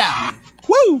Mosquera.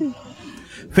 ¡Woo!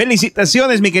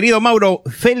 Felicitaciones, mi querido Mauro.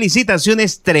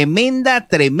 Felicitaciones, tremenda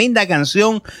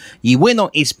canción. Y bueno,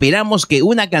 esperamos que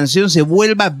una canción se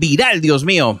vuelva viral, Dios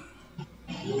mío.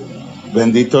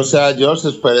 Bendito sea Dios,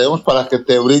 esperemos para que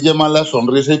te brille más la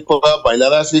sonrisa y puedas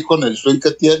bailar así con el swing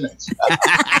que tienes.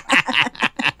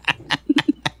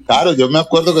 Claro, yo me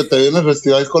acuerdo que te vi en el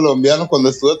Festival Colombiano cuando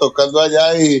estuve tocando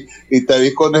allá y te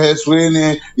vi con ese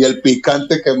swing y el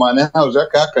picante que maneja, o sea,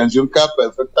 cada canción queda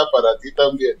perfecta para ti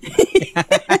también.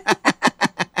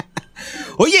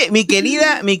 Oye, mi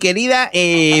querida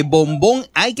Bombón,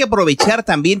 hay que aprovechar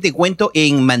también, te cuento,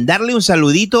 en mandarle un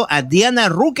saludito a Diana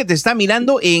Ru, que te está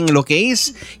mirando en lo que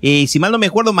es, si mal no me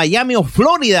acuerdo, Miami o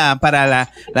Florida, para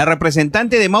la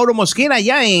representante de Mauro Mosquera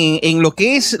allá en lo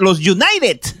que es los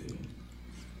United.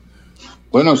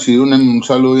 Bueno, sí, un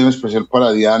saludo bien especial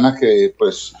para Diana, que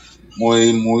pues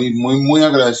muy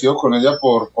agradecido con ella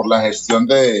por la gestión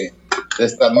de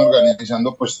estarnos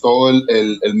organizando pues todo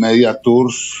el Media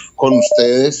Tours con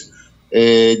ustedes.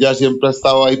 Ella siempre ha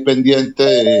estado ahí pendiente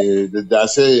desde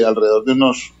hace alrededor de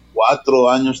unos 4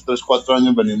 años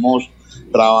venimos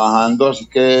trabajando, así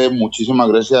que muchísimas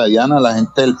gracias a Diana, a la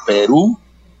gente del Perú,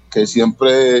 que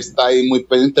siempre está ahí muy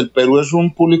pendiente. El Perú es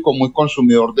un público muy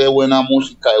consumidor de buena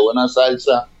música, de buena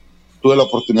salsa. Tuve la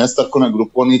oportunidad de estar con el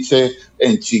grupo Nietzsche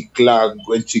en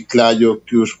Chiclayo,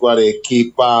 Cusco,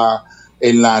 Arequipa,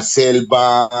 en la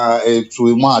selva,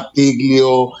 subimos a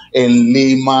Tiglio, en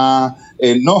Lima,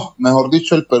 mejor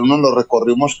dicho, el Perú nos lo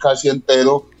recorrimos casi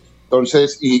entero.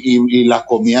 Entonces, y la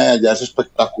comida de allá es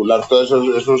espectacular, todos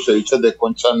esos ceviches de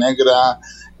concha negra,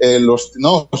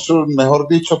 mejor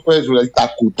dicho, pues, el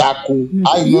tacu-tacu.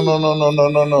 Ay,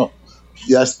 no.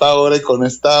 Ya está ahora y con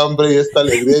esta hambre y esta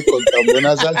alegría y con tan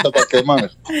buena salsa, ¿para qué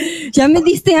más? Ya me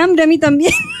diste hambre a mí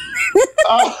también.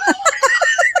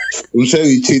 Un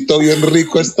cevichito bien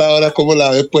rico a esta hora, ¿cómo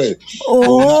la ve, pues?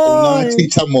 Una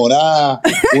chicha morada,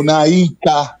 una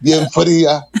inca bien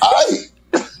fría. ¡Ay!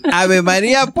 Ave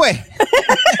María, pues.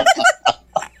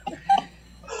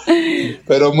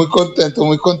 Pero muy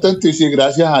contento y sí,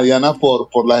 gracias a Diana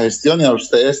por la gestión y a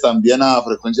ustedes también, a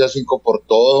Frecuencia 5 por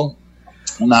todo.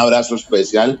 Un abrazo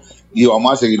especial y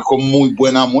vamos a seguir con muy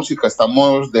buena música.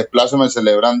 Estamos de Pláceme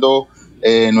celebrando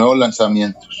nuevos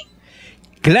lanzamientos.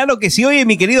 Claro que sí. Oye,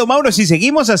 mi querido Mauro, si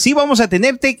seguimos así vamos a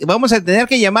tener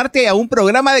que llamarte a un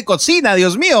programa de cocina,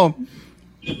 Dios mío.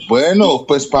 Bueno,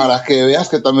 pues para que veas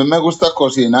que también me gusta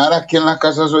cocinar, aquí en la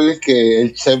casa soy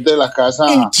el chef de la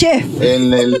casa. El chef.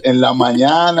 En la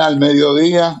mañana, al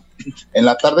mediodía, en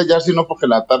la tarde ya sí no, porque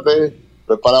en la tarde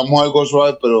preparamos algo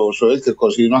suave, pero soy el que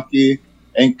cocino aquí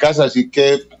en casa, así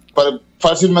que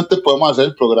fácilmente podemos hacer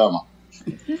el programa.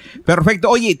 Perfecto.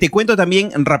 Oye, te cuento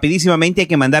también rapidísimamente, hay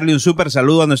que mandarle un súper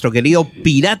saludo a nuestro querido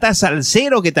Pirata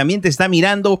Salsero, que también te está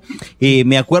mirando.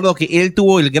 Me acuerdo que él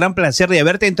tuvo el gran placer de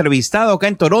haberte entrevistado acá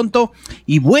en Toronto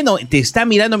y bueno, te está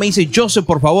mirando, me dice: Joseph,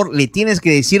 por favor, le tienes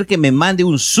que decir que me mande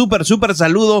un súper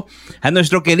saludo a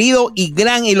nuestro querido y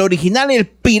gran, el original, el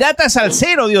Pirata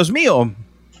Salsero, Dios mío.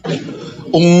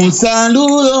 Un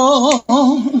saludo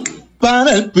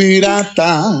para el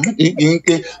pirata,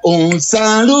 un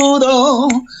saludo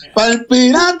para el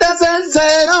pirata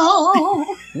salsero.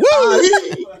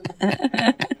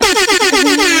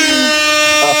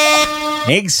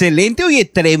 Excelente, oye,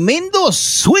 tremendo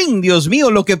swing, Dios mío,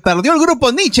 lo que perdió el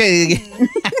grupo Nietzsche.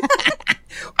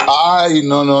 Ay,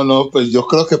 no, pues yo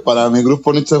creo que para mi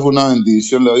grupo Nietzsche fue una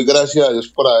bendición. Le doy gracias a Dios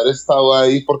por haber estado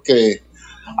ahí, porque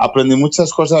aprendí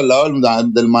muchas cosas al lado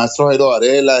del maestro Jairo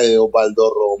Varela, de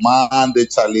Osvaldo Román, de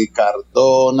Charly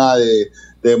Cardona,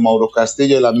 de Mauro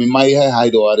Castillo, de la misma hija de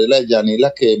Jairo Varela, de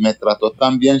Yanila, que me trató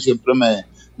tan bien, siempre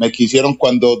me quisieron.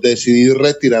 Cuando decidí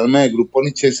retirarme del grupo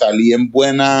Nietzsche, salí en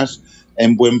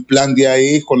buen plan de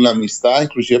ahí, con la amistad.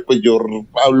 Inclusive pues yo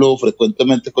hablo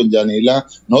frecuentemente con Yanila,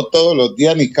 no todos los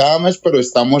días ni cada mes, pero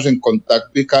estamos en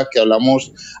contacto y cada que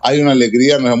hablamos hay una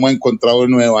alegría. Nos hemos encontrado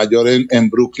en Nueva York, en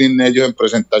Brooklyn, ellos en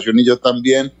presentación y yo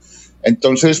también.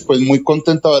 Entonces, pues muy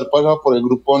contento de haber pasado por el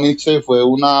grupo Nietzsche. Fue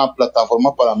una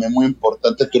plataforma para mí muy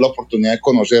importante. Tuve la oportunidad de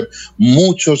conocer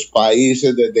muchos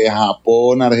países, desde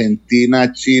Japón,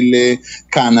 Argentina, Chile,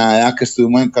 Canadá, que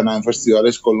estuvimos en Canadá en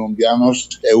festivales colombianos,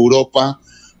 Europa.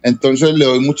 Entonces le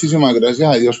doy muchísimas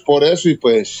gracias a Dios por eso y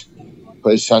pues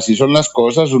así son las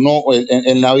cosas. Uno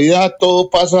en la vida todo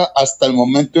pasa hasta el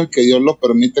momento en que Dios lo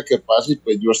permite que pase, y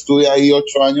pues yo estuve ahí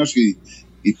 8 años y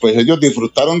pues ellos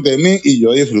disfrutaron de mí y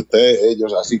yo disfruté de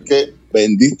ellos, así que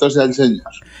Bendito sea el Señor.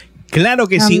 Claro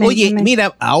que sí. Amén, Oye, amén.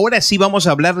 mira, ahora sí vamos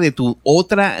a hablar de tu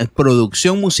otra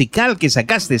producción musical que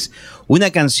sacaste.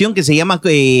 Una canción que se llama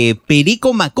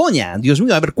Perico Macoña. Dios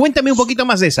mío, a ver, cuéntame un poquito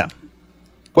más de esa.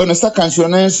 Bueno, esta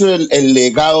canción es el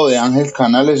legado de Ángel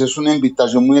Canales. Es una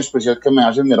invitación muy especial que me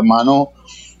hace mi hermano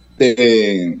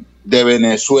de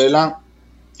Venezuela,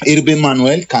 Irving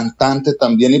Manuel, cantante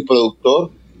también y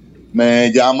productor.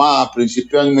 Me llama a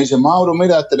principio de año y me dice, Mauro,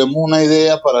 mira, tenemos una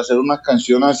idea para hacer una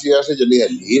canción así. Yo le dije,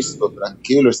 listo,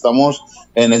 tranquilo, estamos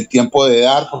en el tiempo de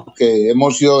dar porque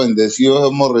hemos sido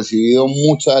bendecidos, hemos recibido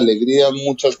mucha alegría,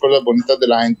 muchas cosas bonitas de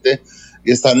la gente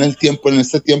y está en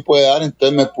este tiempo de dar.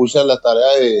 Entonces me puse a la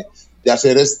tarea de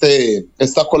hacer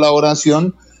esta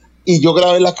colaboración y yo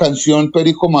grabé la canción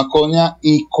Perico Macoña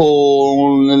y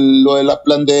con lo de la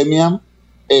pandemia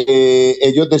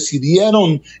ellos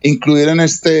decidieron incluir en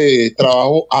este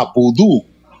trabajo a Vudú.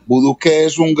 Vudú, que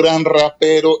es un gran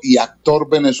rapero y actor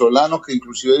venezolano que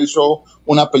inclusive hizo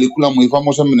una película muy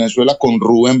famosa en Venezuela con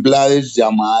Rubén Blades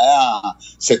llamada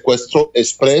Secuestro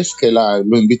Express, que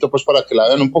lo invito pues para que la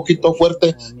vean, un poquito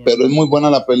fuerte, pero es muy buena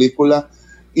la película.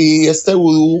 Y este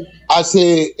Vudú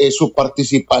hace su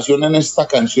participación en esta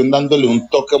canción dándole un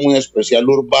toque muy especial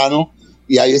urbano.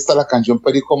 Y ahí está la canción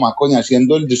Perico Macoña,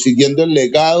 siguiendo el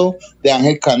legado de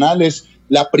Ángel Canales.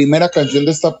 La primera canción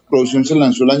de esta producción se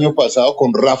lanzó el año pasado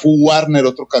con Rafu Warner,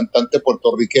 otro cantante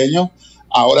puertorriqueño.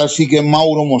 Ahora sigue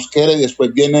Mauro Mosquera y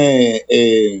después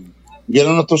vienen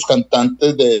otros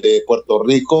cantantes de Puerto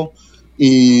Rico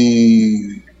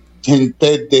y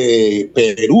gente de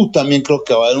Perú también, creo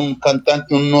que va a haber un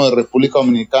cantante, uno de República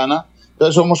Dominicana.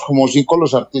 Entonces somos como 5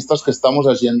 los artistas que estamos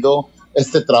haciendo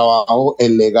este trabajo,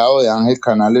 el legado de Ángel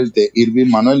Canales, de Irving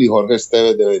Manuel y Jorge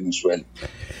Esteves de Venezuela.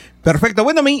 Perfecto.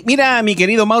 Bueno, mira, mi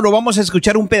querido Mauro, vamos a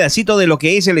escuchar un pedacito de lo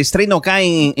que es el estreno acá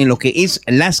en lo que es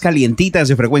Las Calientitas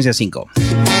de Frecuencia 5.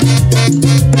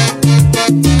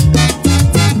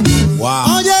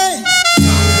 Wow. Oye,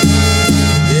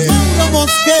 Mauro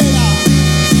Mosquera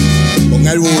con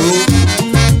el vudú,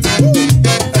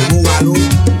 el bugalú.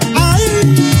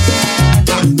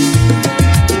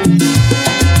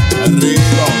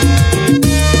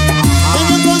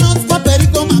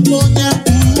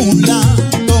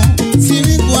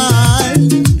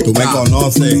 Tú me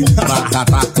conoces.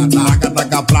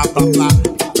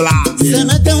 Se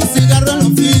mete un cigarro en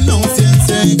los filos y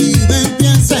enseguida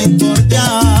empieza a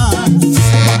importar.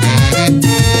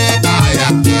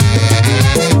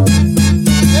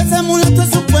 Ese mulato es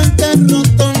su puente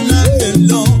roto, nadie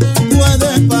lo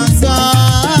puede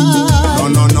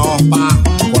pasar. No,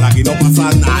 por aquí no pasa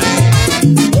nadie.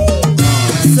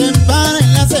 Se para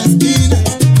en las esquinas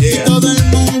y todo el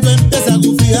mundo empieza a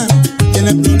gufiar.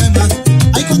 Tiene problemas.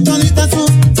 Hay con toditas sus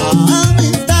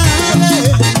amistades.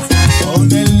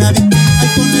 Con el nadie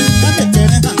que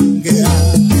quiere janguear.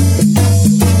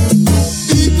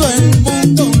 Y todo el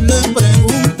mundo le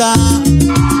pregunta.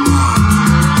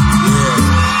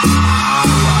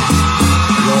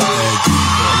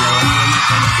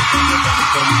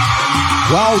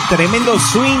 Wow, tremendo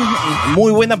swing,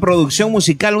 muy buena producción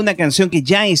musical, una canción que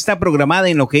ya está programada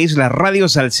en lo que es la Radio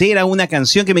Salsera, una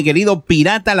canción que mi querido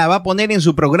Pirata la va a poner en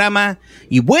su programa.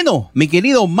 Y bueno, mi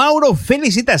querido Mauro,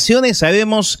 felicitaciones,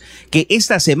 sabemos que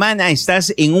esta semana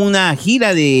estás en una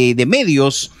gira de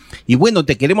medios. Y bueno,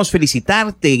 te queremos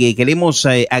felicitar, te queremos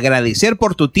agradecer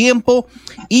por tu tiempo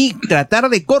y tratar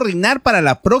de coordinar para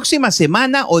la próxima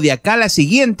semana o de acá a la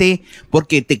siguiente,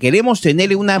 porque te queremos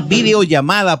tener una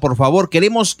videollamada, por favor.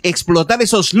 Queremos explotar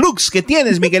esos looks que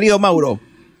tienes, mi querido Mauro.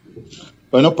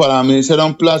 Bueno, para mí será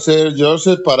un placer,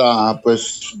 Joseph, para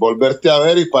pues volverte a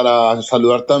ver y para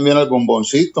saludar también al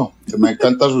Bomboncito, que me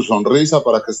encanta su sonrisa,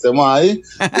 para que estemos ahí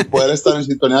y poder estar en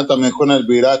sintonía también con el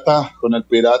Pirata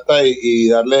y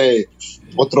darle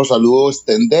otro saludo,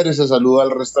 extender ese saludo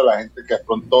al resto de la gente que de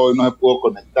pronto hoy no se pudo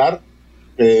conectar.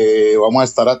 Vamos a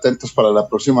estar atentos para la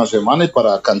próxima semana y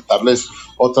para cantarles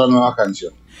otra nueva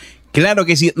canción. Claro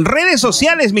que sí. Redes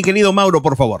sociales, mi querido Mauro,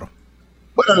 por favor.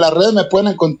 Bueno, en las redes me pueden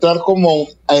encontrar como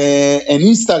en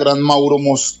Instagram, Mauro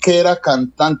Mosquera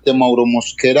Cantante, Mauro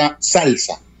Mosquera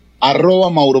Salsa,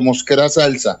 @Mauro Mosquera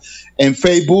Salsa. En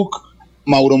Facebook,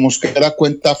 Mauro Mosquera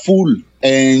Cuenta Full.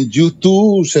 En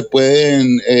YouTube se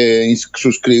pueden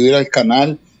suscribir al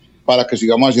canal para que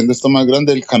sigamos haciendo esto más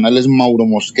grande. El canal es Mauro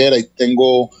Mosquera y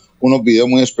tengo unos videos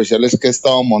muy especiales que he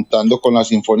estado montando con la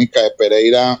Sinfónica de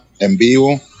Pereira en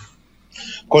vivo,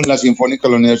 con la Sinfónica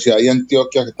de la Universidad de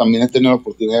Antioquia, que también he tenido la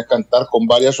oportunidad de cantar con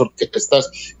varias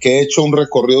orquestas, que he hecho un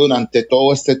recorrido durante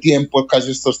todo este tiempo,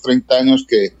 casi estos 30 años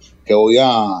que voy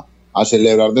a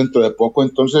celebrar dentro de poco.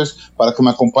 Entonces, para que me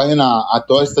acompañen a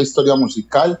toda esta historia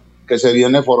musical, que se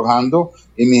viene forjando.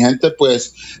 Y mi gente,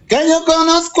 pues, que yo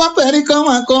conozco a Perico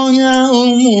Macoña,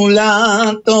 un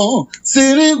mulato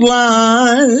sin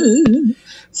igual.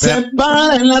 Se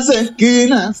para en las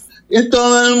esquinas y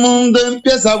todo el mundo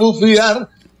empieza a bufiar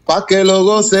pa' que lo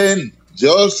gocen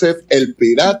Joseph, el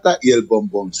pirata y el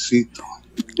bomboncito.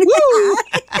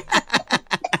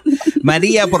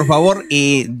 María, por favor,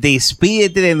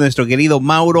 despídete de nuestro querido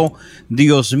Mauro.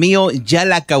 Dios mío, ya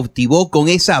la cautivó con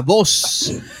esa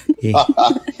voz.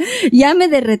 Ya me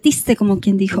derretiste, como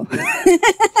quien dijo.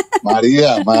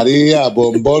 María,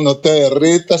 bombón, no te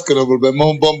derritas, que nos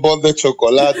volvemos un bombón de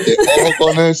chocolate. Ojo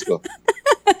con esto.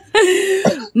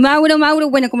 Mauro,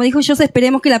 bueno, como dijo José,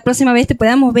 esperemos que la próxima vez te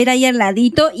podamos ver ahí al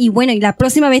ladito. Y bueno, y la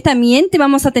próxima vez también te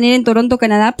vamos a tener en Toronto,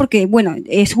 Canadá, porque bueno,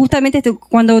 es justamente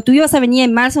cuando tú ibas a venir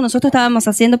en marzo, nosotros estábamos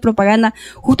haciendo propaganda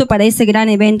justo para ese gran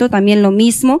evento, también lo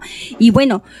mismo. Y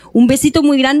bueno, un besito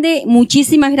muy grande,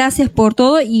 muchísimas gracias por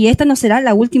todo, y esta no será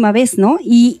la última vez, ¿no?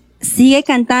 Y sigue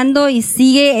cantando y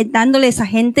sigue dándole a esa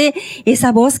gente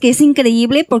esa voz que es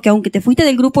increíble, porque aunque te fuiste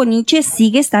del grupo Nietzsche,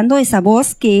 sigues dando esa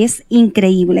voz que es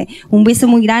increíble. Un beso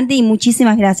muy grande y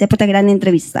muchísimas gracias por esta gran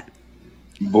entrevista.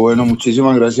 Bueno,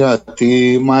 muchísimas gracias a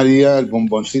ti, María, el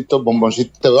bomboncito,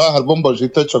 te voy a dejar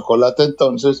bomboncito de chocolate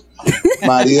entonces.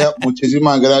 María,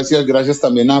 muchísimas gracias. Gracias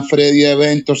también a Freddy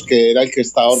Eventos, que era el que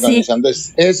estaba organizando,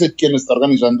 sí. Es el quien está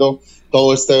organizando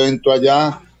todo este evento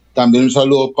allá. También un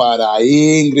saludo para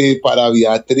Ingrid, para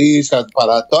Beatriz,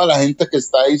 para toda la gente que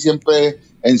está ahí siempre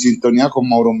en sintonía con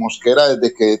Mauro Mosquera,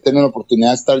 desde que he tenido la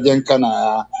oportunidad de estar ya en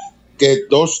Canadá, que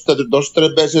dos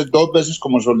veces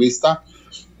como solista.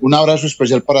 Un abrazo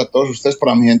especial para todos ustedes,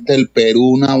 para mi gente del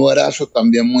Perú, un abrazo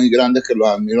también muy grande, que los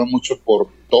admiro mucho por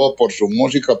todo, por su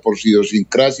música, por su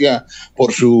idiosincrasia,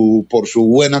 por su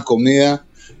buena comida.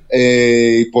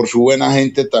 Y por su buena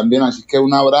gente también, así que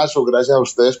un abrazo, gracias a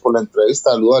ustedes por la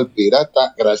entrevista, saludos al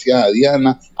pirata, gracias a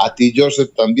Diana, a ti Joseph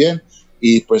también,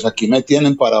 y pues aquí me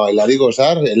tienen para bailar y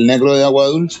gozar, el negro de agua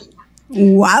dulce.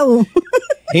 ¡Wow!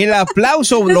 El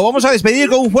aplauso, lo vamos a despedir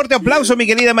con un fuerte aplauso, mi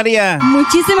querida María.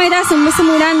 Muchísimas gracias, un beso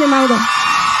muy grande, Mauro.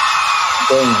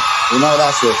 Bueno, un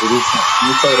abrazo, Pirita,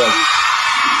 muchas gracias.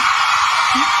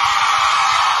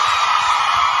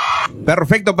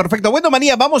 Perfecto. Bueno,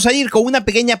 María, vamos a ir con una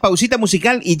pequeña pausita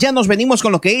musical y ya nos venimos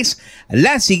con lo que es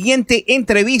la siguiente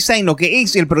entrevista en lo que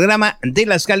es el programa de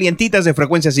las calientitas de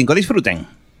Frecuencia 5. Disfruten.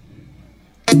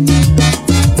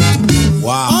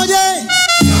 Wow. Oye,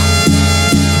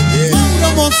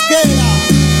 Mauro Mosquera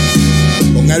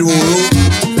con el vudú,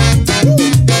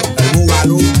 el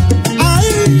bugalú. Ay,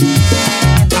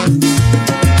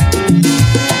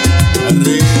 el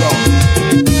rico.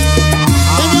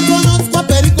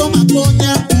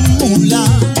 Un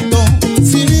mulato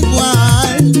sin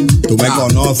igual. Tú me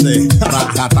conoces.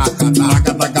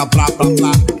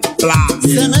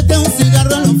 Se mete un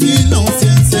cigarro en los filos y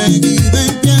enseguida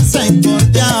empieza a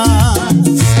importar.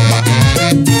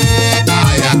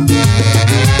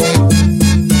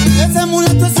 Ese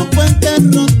mulato es un puente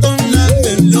roto,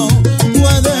 nadie lo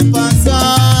puede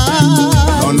pasar.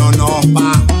 No,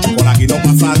 por aquí no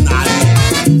pasa nadie.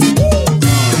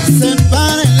 Se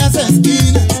para en las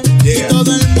esquinas. Yeah.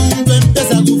 Todo el mundo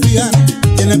empieza a gufiar,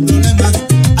 tiene problemas,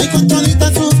 hay con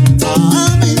toditas sus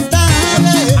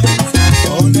amistades.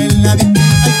 Con el nadie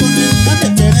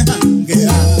que dejan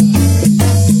quedar.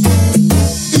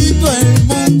 Y todo el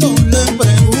mundo le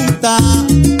pregunta.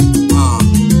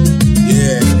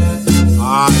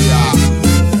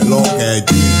 Lo que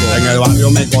chico. En el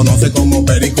barrio me conoce como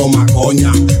Perico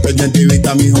Macoña.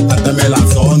 Pendientivita, mijo, cárteme la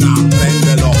zona.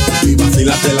 Préndelo y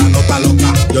vacílate la nota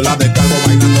loca. Yo la descargo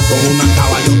bailando con una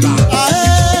caballota.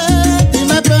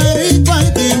 Dime Perico,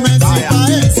 ay, dime si pa'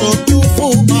 eso tú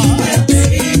fumas.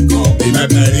 Dime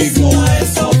Perico,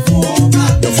 eso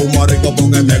fuma. Yo fumo rico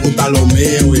porque me gusta lo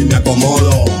mío y me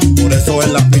acomodo. Por eso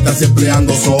en la pista siempre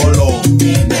ando solo.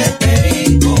 Dime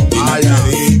Perico, ay,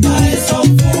 Perico, eso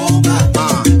fuma.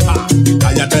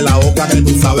 Cállate la boca que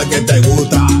tú sabes que te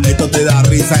gusta. Esto te da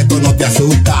risa, esto no te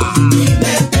asusta.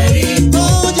 Dime Perico,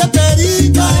 oye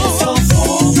Perico, eso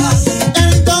fuma.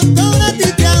 El doctor a ti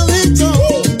te ha dicho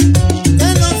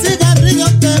que los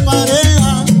cigarrillos te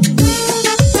marean.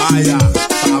 Vaya,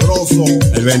 sabroso.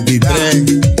 El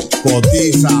 23,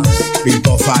 Cotiza,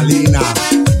 Pinto Salina.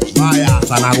 Vaya,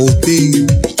 San Agustín,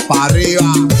 pa'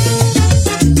 arriba.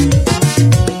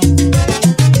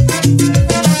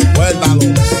 Cuéntalo.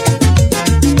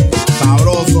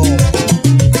 Sabroso.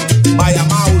 Vaya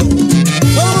Mauro.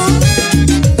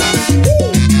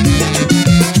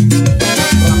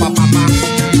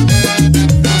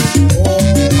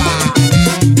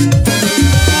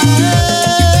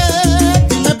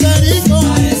 Dime Perico,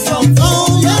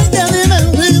 oh, ya te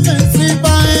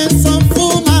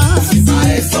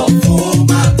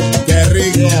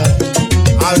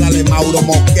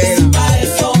como queda. Pa'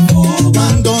 eso fuma,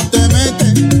 Cuando te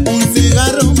metes un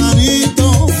cigarro,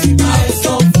 manito, pa'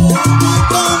 eso fuma,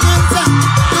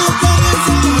 tú comienzas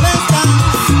a molestar.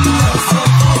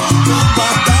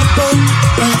 Basta por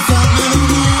pensar en un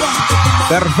lugar.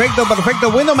 Perfecto,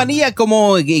 perfecto. Bueno, María,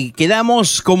 como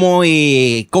quedamos, como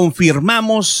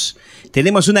confirmamos,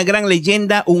 tenemos una gran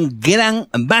leyenda, un gran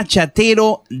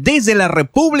bachatero desde la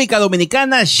República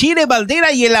Dominicana, Chire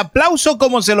Valdera, y el aplauso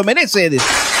como se lo merece.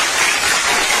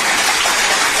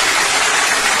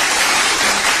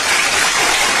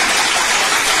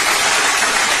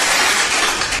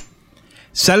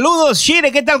 Saludos,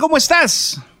 Chire, ¿qué tal? ¿Cómo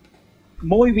estás?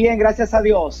 Muy bien, gracias a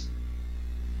Dios.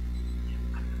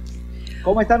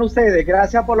 ¿Cómo están ustedes?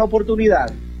 Gracias por la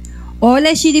oportunidad.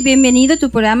 Hola Shiri, bienvenido a tu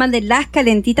programa de Las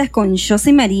Calentitas con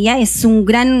José María. Es un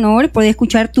gran honor poder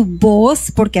escuchar tu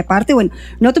voz, porque aparte, bueno,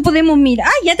 no te podemos mirar.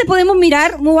 ¡Ah, ya te podemos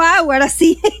mirar! ¡Wow! Ahora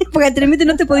sí, porque anteriormente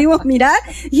no te podíamos mirar.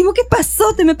 Dijimos, ¿qué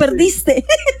pasó? Te me perdiste.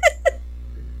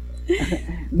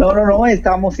 No,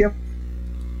 estamos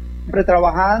siempre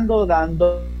trabajando,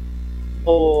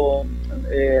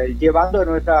 llevando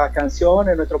nuestras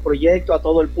canciones, nuestro proyecto a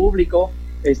todo el público.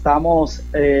 Estamos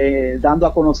dando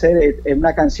a conocer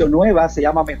una canción nueva, se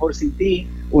llama Mejor Sin Ti,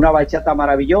 una bachata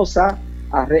maravillosa,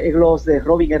 arreglos de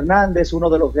Robin Hernández, uno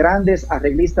de los grandes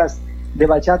arreglistas de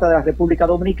bachata de la República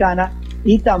Dominicana,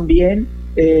 y también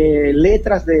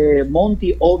letras de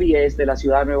Monty OBS de la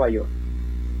ciudad de Nueva York.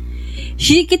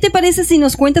 Shiri, ¿qué te parece si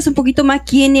nos cuentas un poquito más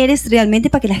quién eres realmente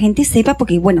para que la gente sepa?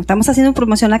 Porque, bueno, estamos haciendo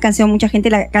promoción a la canción, mucha gente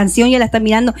la canción ya la está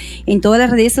mirando en todas las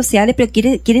redes sociales, pero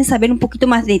quieren saber un poquito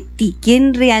más de ti,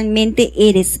 quién realmente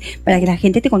eres, para que la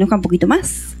gente te conozca un poquito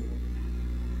más.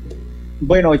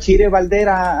 Bueno, Chire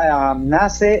Valdera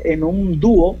nace en un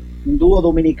dúo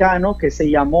dominicano que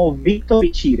se llamó Víctor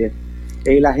y Chire.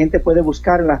 La gente puede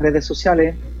buscar en las redes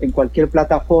sociales, en cualquier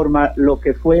plataforma, lo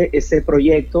que fue ese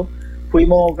proyecto.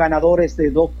 Fuimos ganadores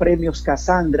de 2 premios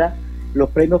Casandra. Los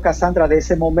premios Casandra de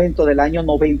ese momento, del año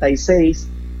 96,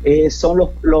 son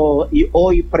y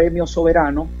hoy premios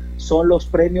Soberano, son los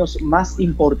premios más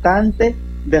importantes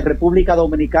de República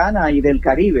Dominicana y del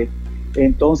Caribe.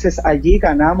 Entonces allí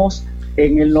ganamos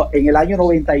en el año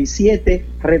 97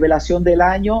 Revelación del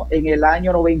Año, en el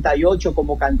año 98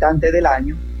 como Cantante del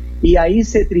Año, y ahí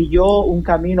se trilló un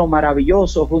camino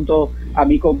maravilloso junto a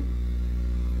mi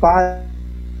compadre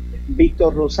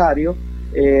Víctor Rosario,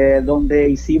 donde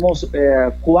hicimos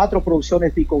 4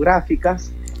 producciones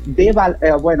discográficas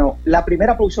bueno, la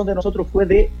primera producción de nosotros fue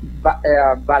de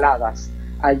baladas.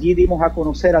 Allí dimos a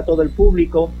conocer a todo el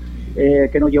público,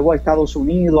 que nos llevó a Estados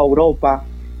Unidos, a Europa,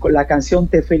 con la canción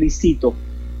Te Felicito.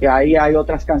 Que ahí hay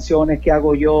otras canciones que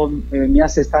hago yo, Me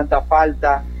Haces Tanta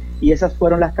Falta, y esas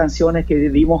fueron las canciones que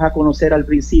dimos a conocer al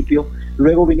principio.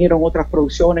 Luego vinieron otras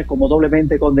producciones como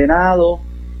Doblemente Condenado,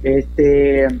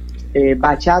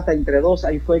 bachata entre dos,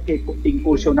 ahí fue que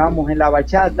incursionamos en la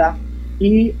bachata,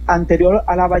 y anterior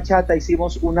a la bachata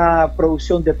hicimos una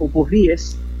producción de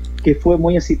popurríes que fue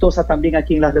muy exitosa también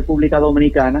aquí en la República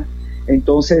Dominicana.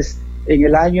 Entonces en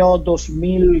el año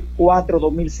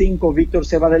 2004-2005 Víctor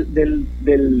se va del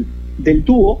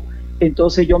dúo,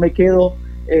 entonces yo me quedo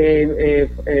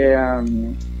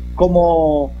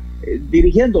como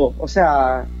dirigiendo, o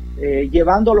sea,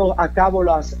 llevándolo a cabo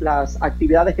las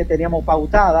actividades que teníamos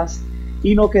pautadas,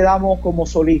 y nos quedamos como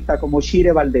solista, como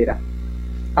Chire Valdera,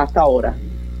 hasta ahora.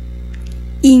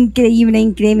 Increíble,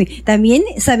 increíble. También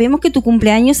sabemos que tu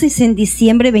cumpleaños es en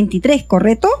diciembre 23,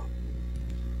 ¿correcto?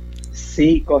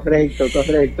 Sí, correcto.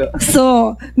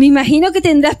 Me imagino que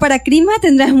tendrás para Crisma,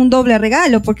 tendrás un doble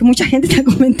regalo, porque mucha gente está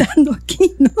comentando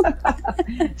aquí, ¿no?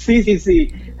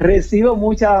 Sí. Recibo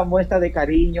mucha muestra de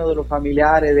cariño de los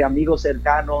familiares, de amigos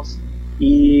cercanos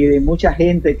y de mucha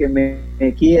gente que me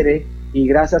quiere, y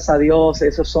gracias a Dios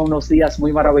esos son unos días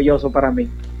muy maravillosos para mí.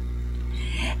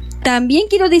 También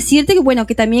quiero decirte que, bueno,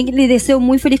 que también le deseo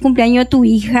muy feliz cumpleaños a tu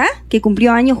hija, que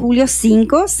cumplió años julio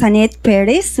 5, Sanet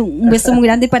Pérez. Un beso muy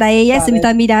grande para ella, se me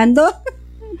está mirando.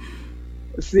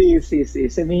 Sí,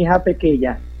 es mi hija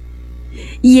pequeña.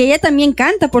 Y ella también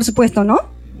canta, por supuesto, ¿no?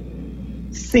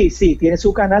 Sí, tiene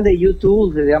su canal de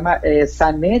YouTube, se llama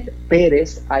Sanet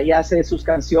Pérez. Ahí hace sus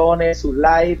canciones, sus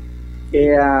live,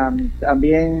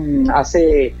 también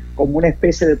hace como una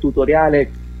especie de tutoriales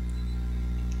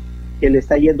que le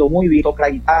está yendo muy bien. Toca la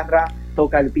guitarra,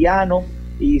 toca el piano,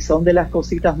 y son de las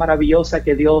cositas maravillosas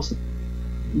que Dios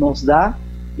nos da.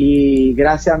 Y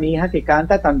gracias a mi hija que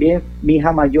canta, también mi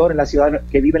hija mayor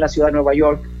que vive en la ciudad de Nueva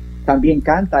York, también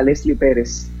canta, Leslie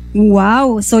Pérez.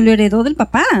 Wow, solo heredó del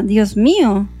papá, Dios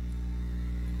mío.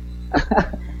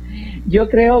 Yo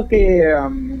creo que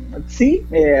sí,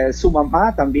 su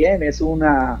mamá también es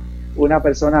una una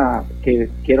persona que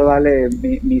quiero darle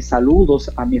mis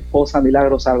saludos a mi esposa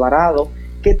Milagros Alvarado,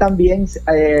 que también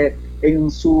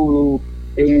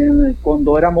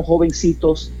cuando éramos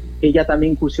jovencitos, ella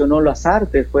también incursionó en las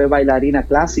artes, fue bailarina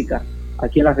clásica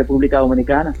aquí en la República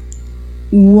Dominicana.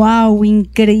 Wow,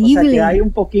 increíble. O sea que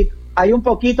hay un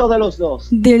poquito de los dos.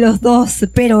 De los dos,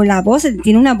 pero la voz,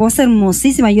 tiene una voz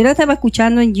hermosísima. Yo la estaba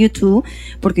escuchando en YouTube,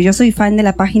 porque yo soy fan de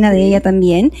la página de ella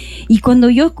también. Y cuando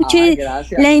yo escuché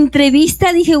la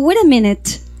entrevista, dije, wait a minute,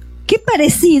 qué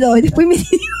parecido. Y después me di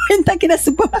cuenta que era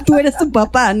tú eras su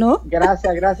papá, ¿no?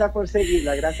 Gracias por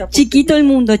seguirla. Chiquito el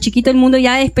mundo.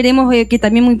 Ya esperemos que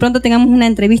también muy pronto tengamos una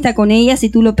entrevista con ella, si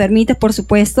tú lo permites, por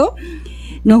supuesto.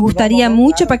 Nos gustaría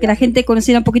mucho, claro, para que la gente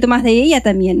conociera un poquito más de ella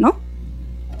también, ¿no?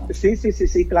 Sí,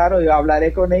 claro, yo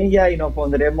hablaré con ella y nos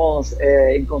pondremos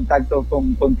en contacto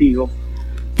contigo.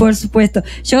 Por supuesto.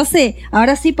 José,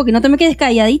 ahora sí, porque no te me quedes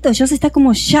calladito. José está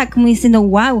como shock, como diciendo,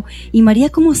 wow. Y María,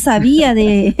 ¿cómo sabía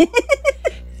de...?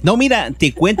 No, mira,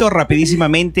 te cuento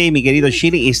rapidísimamente, mi querido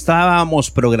Shiri, estábamos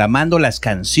programando las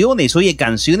canciones. Oye,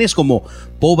 canciones como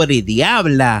Pobre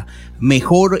Diabla,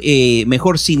 Mejor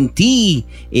Sin Ti,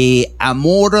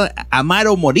 Amar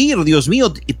o Morir, Dios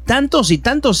mío, tantos y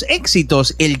tantos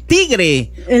éxitos. El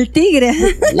Tigre.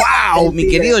 ¡Wow! Mi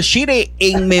querido Shiri,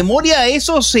 en memoria a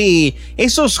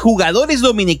esos jugadores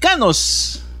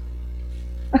dominicanos.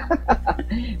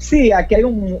 Sí, aquí hay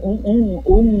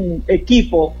un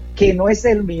equipo que no es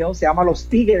el mío, se llama los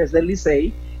Tigres del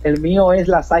Licey, el mío es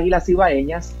las Águilas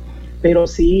Ibaeñas, pero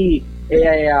sí,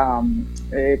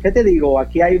 ¿qué te digo?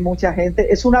 Aquí hay mucha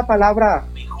gente, es una palabra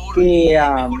que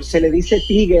se le dice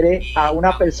tigre a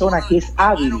una persona que es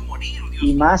hábil,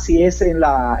 y más si es en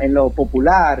lo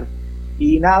popular.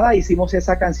 Y nada, hicimos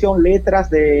esa canción, letras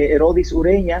de Herodis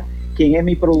Ureña, quien es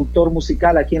mi productor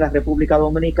musical aquí en la República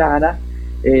Dominicana.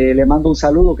 Le mando un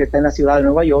saludo, que está en la ciudad de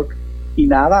Nueva York. Y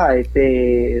nada,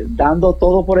 dando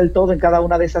todo por el todo en cada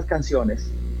una de esas canciones.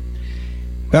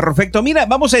 Perfecto, mira,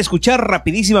 vamos a escuchar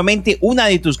rapidísimamente una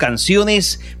de tus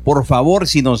canciones, por favor,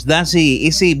 si nos das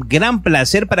ese gran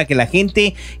placer para que la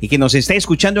gente que nos está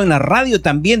escuchando en la radio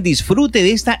también disfrute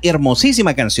de esta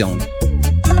hermosísima canción.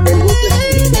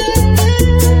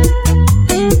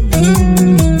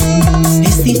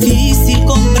 Es difícil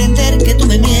comprender que tú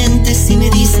me mientes si me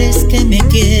dices que me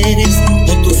quieres,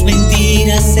 o tus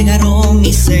mentiras cegaron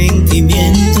mis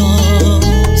sentimientos.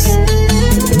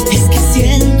 Es que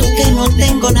siento que no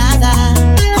tengo nada,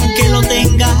 aunque lo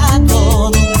tenga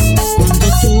todo, cuando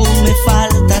tú me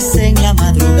faltas en la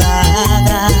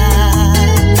madrugada.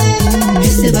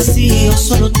 Ese vacío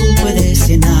solo tú puedes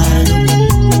llenar,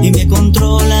 y me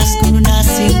controlas con una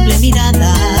simple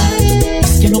mirada.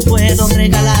 Es que no puedo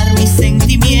regalar mis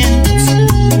sentimientos,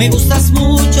 me gustas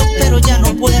mucho pero ya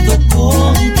no puedo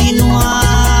continuar.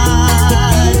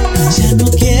 Ya no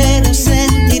quiero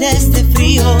sentir este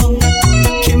frío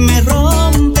que me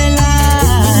rompe el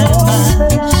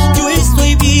alma. Yo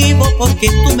estoy vivo porque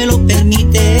tú me lo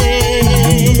permites.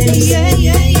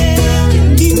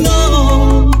 Y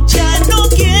no, ya no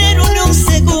quiero ni un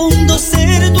segundo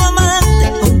ser tu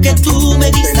amante, aunque tú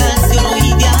me vistas de oro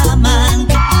y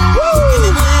diamante.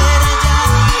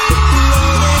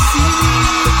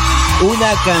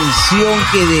 Una canción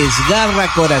que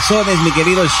desgarra corazones, mi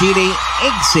querido Shiri.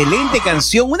 Excelente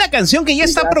canción. Una canción que ya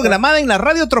está programada en la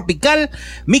radio tropical.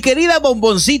 Mi querida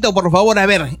Bomboncito, por favor, a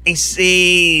ver,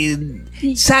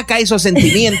 saca esos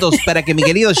sentimientos para que mi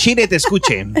querido Shiri te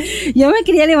escuche. Yo me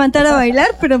quería levantar a bailar,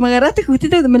 pero me agarraste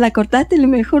justito cuando me la cortaste en el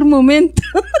mejor momento.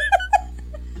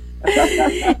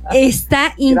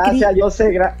 Está increíble.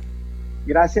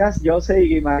 Gracias, José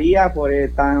y María, por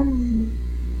tan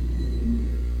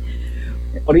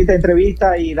bonita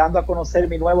entrevista y dando a conocer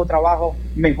mi nuevo trabajo,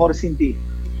 Mejor Sin Ti.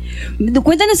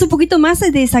 Cuéntanos un poquito más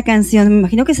de esa canción. Me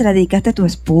imagino que se la dedicaste a tu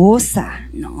esposa,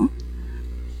 ¿no?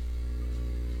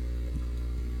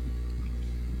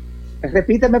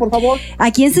 Repíteme, por favor.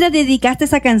 ¿A quién se la dedicaste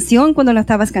esa canción cuando la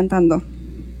estabas cantando?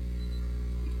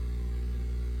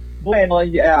 Bueno,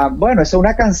 es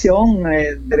una canción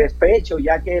de despecho,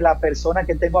 ya que la persona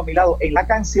que tengo a mi lado en la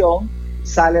canción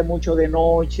sale mucho de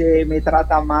noche, me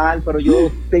trata mal, pero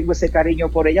yo tengo ese cariño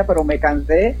por ella, pero me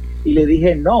cansé y le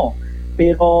dije no.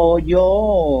 Pero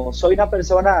yo soy una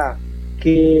persona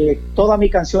que todas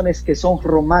mis canciones que son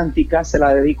románticas se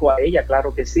las dedico a ella,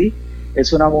 claro que sí.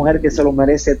 Es una mujer que se lo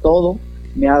merece todo,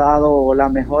 me ha dado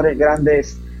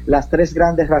las tres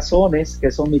grandes razones,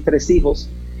 que son mis 3 hijos,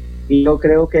 y yo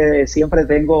creo que siempre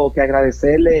tengo que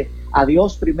agradecerle a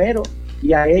Dios primero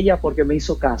y a ella porque me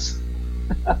hizo caso.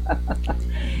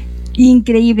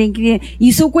 Increíble.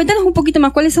 Y cuéntanos un poquito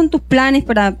más, ¿cuáles son tus planes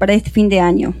para este fin de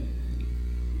año?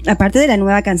 Aparte de la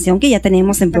nueva canción que ya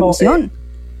tenemos en promoción.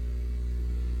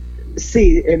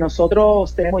 Sí,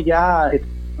 nosotros tenemos ya,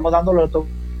 estamos dándole los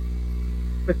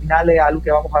finales a algo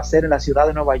que vamos a hacer en la ciudad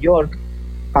de Nueva York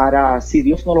para, si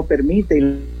Dios nos lo permite, y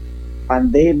la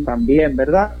pandemia también,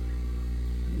 ¿verdad?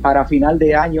 Para final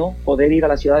de año poder ir a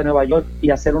la ciudad de Nueva York y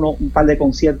hacer un par de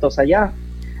conciertos allá.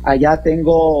 Allá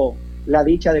tengo la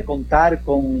dicha de contar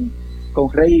con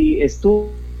Rey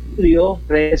Studio.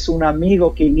 Rey es un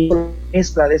amigo que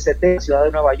mezcla de DST, ciudad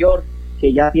de Nueva York,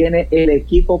 que ya tiene el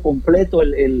equipo completo,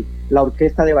 la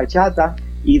orquesta de bachata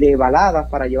y de baladas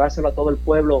para llevárselo a todo el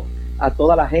pueblo, a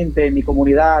toda la gente en mi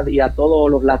comunidad y a todos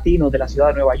los latinos de la ciudad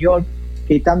de Nueva York,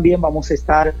 que también vamos a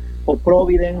estar por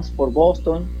Providence, por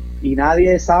Boston, y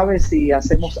nadie sabe si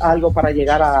hacemos algo para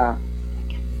llegar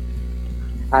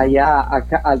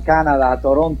al Canadá, a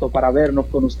Toronto, para vernos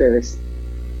con ustedes.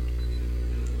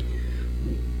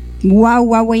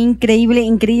 Wow, increíble,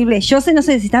 increíble. Yo no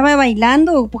sé si estaba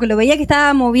bailando, porque lo veía que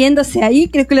estaba moviéndose ahí,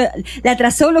 creo que le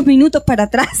atrasó los minutos para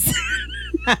atrás.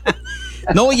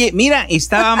 No, oye, mira,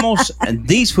 estábamos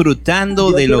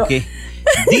disfrutando de lo que...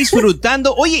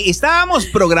 Disfrutando. Oye, estábamos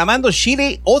programando,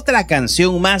 Shire, otra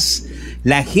canción más.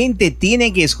 La gente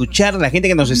tiene que escuchar, la gente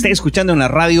que nos está escuchando en la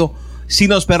radio. Si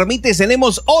nos permites,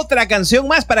 tenemos otra canción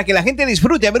más para que la gente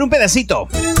disfrute. A ver, un pedacito.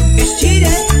 Shire.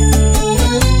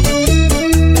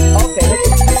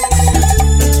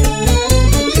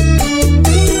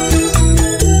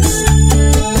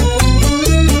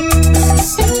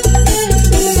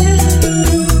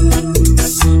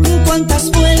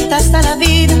 ¿Cuántas vueltas da la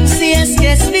vida? Si es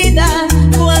que es vida,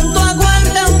 ¿cuánto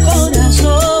aguanta un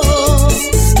corazón?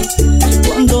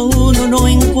 Cuando uno no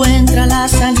encuentra la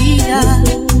salida,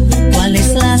 ¿cuál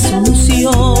es la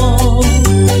solución?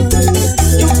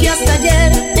 Yo que hasta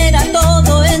ayer era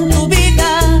todo en tu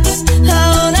vida,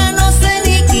 ahora no sé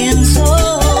ni quién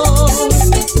soy.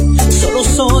 Solo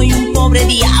soy un pobre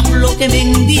diablo que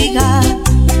mendiga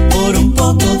por un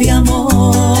poco de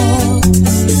amor.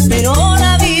 Pero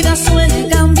la vida suele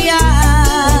cambiar,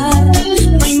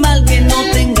 no hay mal que no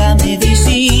tenga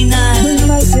medicina.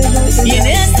 Y en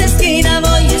esta esquina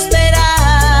voy a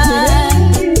esperar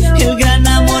el gran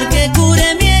amor que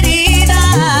cure mi herida.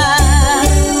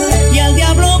 Y al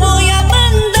diablo voy a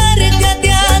mandarte a ti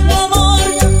a tu amor.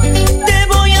 Te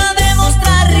voy a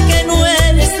demostrar que no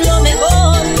eres lo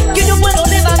mejor, que yo puedo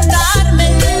levantarme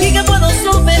y que puedo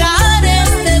superar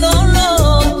este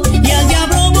dolor. Y al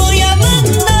diablo voy a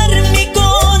mandar mi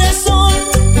corazón.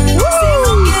 Si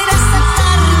no quieres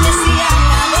aceptarme, si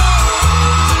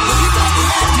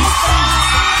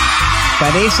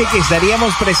Parece que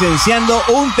estaríamos presenciando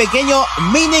un pequeño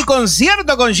mini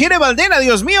concierto con Shire Valdera.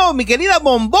 Dios mío, mi querida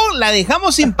Bombón, la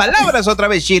dejamos sin palabras otra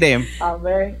vez, Shire.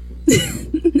 Amén.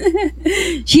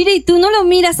 Shire, tú no lo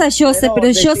miras a Joseph, pero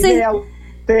Joseph...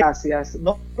 Gracias.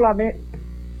 No solamente...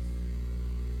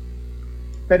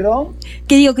 ¿Perdón?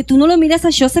 Que digo que tú no lo miras a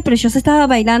Joseph, pero Joseph estaba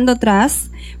bailando atrás.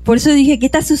 Por eso dije, ¿qué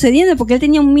está sucediendo? Porque él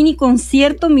tenía un mini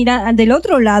concierto del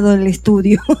otro lado del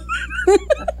estudio.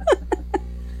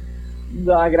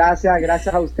 No,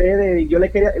 gracias a ustedes. Yo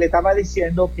le estaba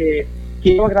diciendo que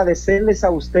quiero agradecerles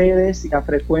a ustedes y a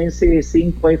Frecuencia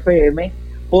 5 FM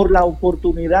por la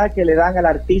oportunidad que le dan al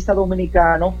artista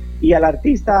dominicano y al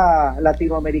artista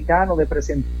latinoamericano de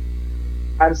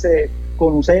presentarse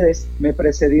con ustedes. Me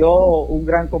precedió un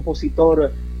gran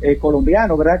compositor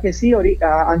colombiano, ¿verdad que sí?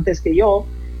 Antes que yo.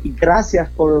 Y gracias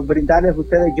por brindarles a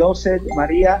ustedes, Joseph,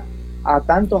 María, a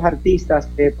tantos artistas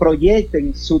que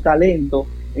proyecten su talento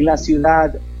en la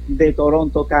ciudad de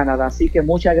Toronto, Canadá. Así que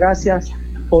muchas gracias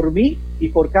por mí y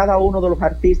por cada uno de los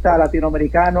artistas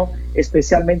latinoamericanos,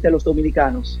 especialmente los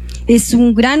dominicanos. Es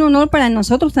un gran honor para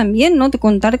nosotros también, ¿no? De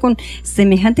contar con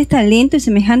semejante talento y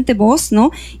semejante voz,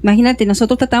 ¿no? Imagínate,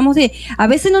 nosotros tratamos de... A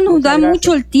veces no nos da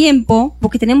mucho el tiempo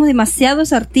porque tenemos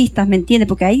demasiados artistas, ¿me entiendes?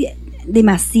 Porque hay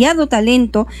demasiado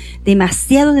talento que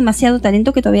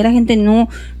todavía la gente no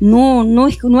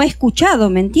ha escuchado,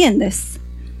 ¿me entiendes?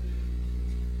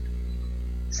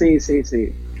 Sí.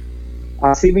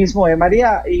 Así mismo es,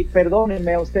 María, y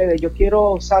perdónenme ustedes, yo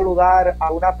quiero saludar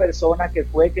a una persona que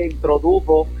fue que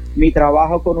introdujo mi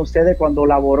trabajo con ustedes cuando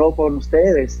laboró con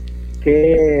ustedes,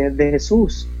 que de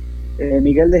Jesús,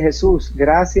 Miguel de Jesús,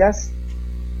 gracias.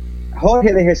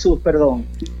 Jorge de Jesús, perdón,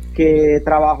 que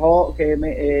trabajó, que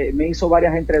me hizo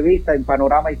varias entrevistas en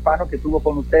Panorama Hispano, que tuvo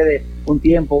con ustedes un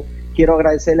tiempo. Quiero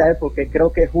agradecerle a él porque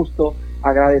creo que es justo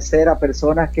agradecer a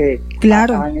personas que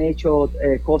han hecho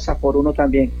cosas por uno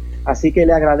también. Así que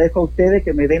le agradezco a ustedes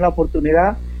que me den la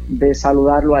oportunidad de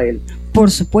saludarlo a él. Por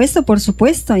supuesto,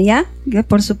 ¿ya?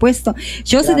 Por supuesto.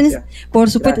 Joseph,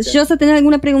 ¿tenés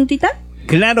alguna preguntita?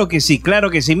 Claro que sí, claro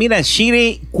que sí. Mira,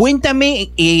 Shire,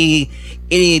 cuéntame,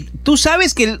 tú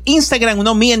sabes que el Instagram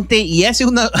no miente y hace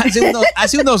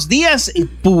unos días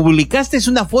publicaste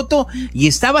una foto y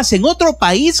estabas en otro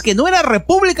país que no era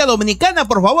República Dominicana.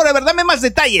 Por favor, a ver, dame más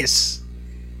detalles.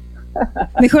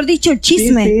 Mejor dicho, el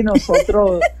chisme. Sí,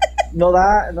 nosotros nos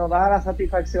da la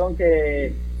satisfacción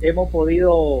que hemos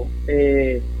podido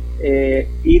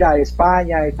ir a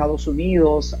España, a Estados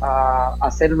Unidos, a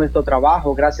hacer nuestro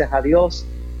trabajo, gracias a Dios.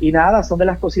 Y nada, son de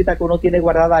las cositas que uno tiene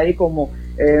guardada ahí, como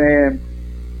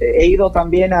he ido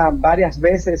también varias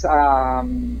veces a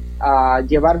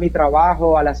llevar mi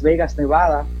trabajo a Las Vegas,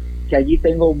 Nevada, que allí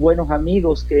tengo buenos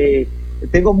amigos, que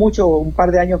tengo un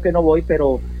par de años que no voy,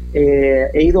 pero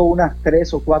he ido unas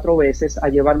 3 o 4 veces a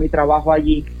llevar mi trabajo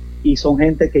allí, y son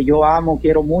gente que yo amo,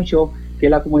 quiero mucho, que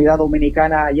es la comunidad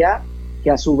dominicana allá, que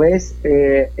a su vez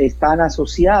están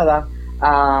asociadas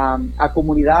a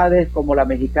comunidades como la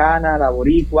mexicana, la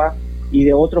boricua y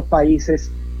de otros países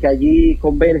que allí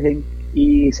convergen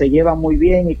y se llevan muy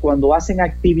bien, y cuando hacen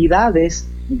actividades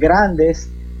grandes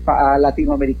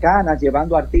latinoamericanas,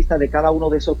 llevando artistas de cada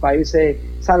uno de esos países,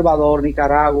 Salvador,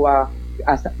 Nicaragua,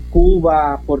 hasta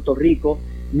Cuba, Puerto Rico,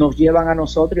 nos llevan a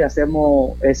nosotros y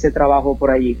hacemos ese trabajo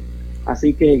por allí.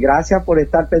 Así que gracias por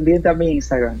estar pendiente a mi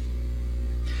Instagram.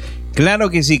 Claro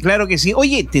que sí, claro que sí.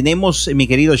 Oye, tenemos, mi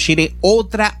querido Shire,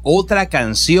 otra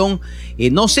canción.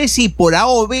 No sé si por A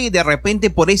o B, de repente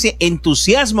por ese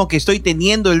entusiasmo que estoy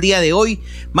teniendo el día de hoy,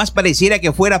 más pareciera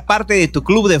que fuera parte de tu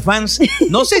club de fans.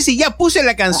 No sé si ya puse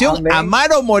la canción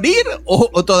Amar o Morir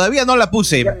o todavía no la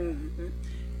puse.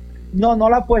 No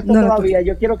la he puesto todavía.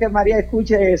 Yo quiero que María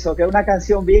escuche eso, que es una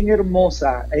canción bien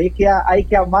hermosa. Hay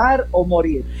que amar o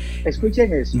morir.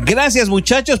 Escuchen eso. Gracias,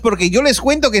 muchachos, porque yo les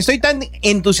cuento que estoy tan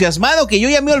entusiasmado que yo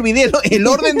ya me olvidé el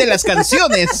orden de las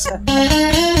canciones.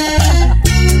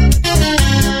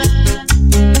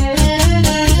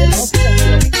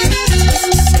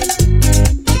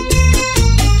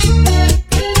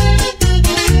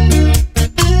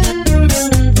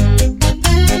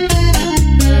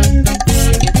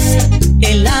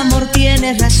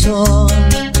 Razón.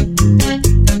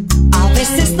 A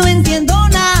veces no entiendo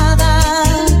nada,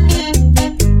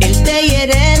 él te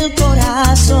hiere el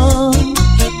corazón,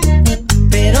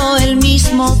 pero él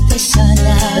mismo te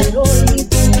sana.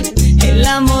 El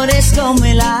amor es como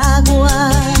el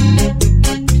agua,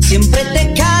 siempre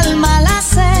te calma la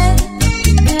sed,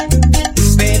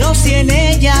 pero si en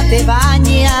ella te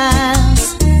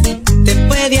bañas, te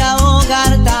puede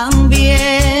ahogar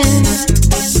también.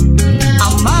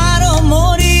 Amar o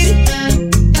morir,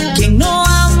 quien no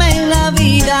ama en la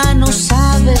vida no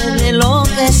sabe de lo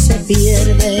que se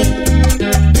pierde.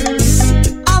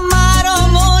 Amar o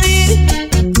morir,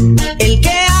 el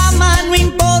que ama no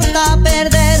importa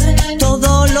perder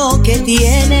todo lo que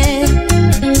tiene.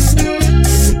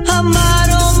 Amar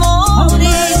o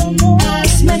morir,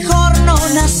 es mejor no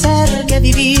nacer que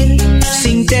vivir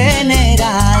sin tener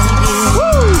a alguien.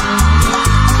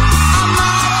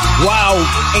 ¡Wow!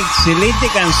 Excelente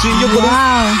canción.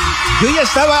 Yo ya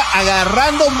estaba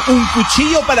agarrando un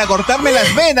cuchillo para cortarme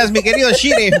las venas, mi querido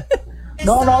Shire.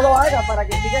 No lo haga para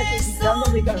que siga escuchando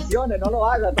mis canciones. No lo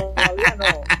haga, todavía no.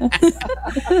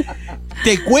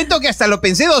 Te cuento que hasta lo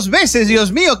pensé 2 veces.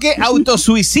 Dios mío, qué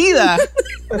autosuicida.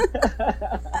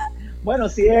 Bueno,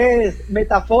 si es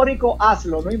metafórico,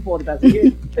 hazlo, no importa.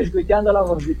 Sigue escuchando la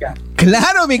música.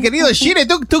 Claro, mi querido Shire,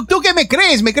 ¿tú qué me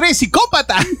crees? ¿Me crees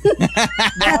psicópata?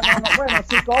 No, bueno,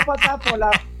 psicópata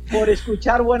por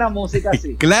escuchar buena música,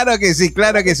 sí. Claro que sí,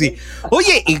 claro que sí.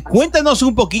 Oye, cuéntanos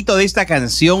un poquito de esta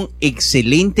canción.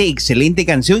 Excelente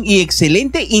canción y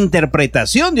excelente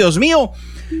interpretación, Dios mío.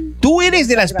 Tú eres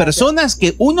de las personas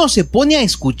que uno se pone a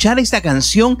escuchar esta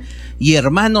canción y,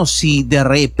 hermano, si de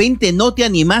repente no te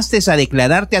animaste a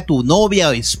declararte a tu novia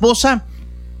o esposa,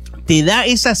 te da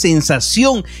esa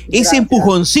sensación, ese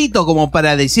empujoncito como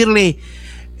para decirle,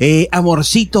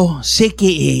 amorcito, sé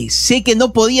que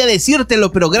no podía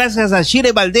decírtelo, pero gracias a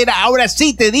Shire Valdera, ahora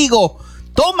sí te digo,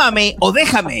 tómame o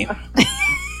déjame.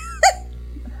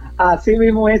 Así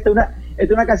mismo, es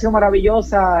una canción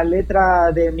maravillosa,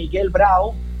 letra de Miguel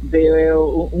Brau, de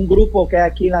un grupo que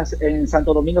aquí en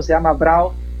Santo Domingo se llama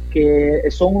Brau, que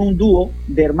son un dúo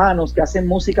de hermanos que hacen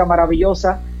música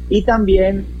maravillosa, y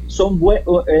también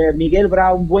Miguel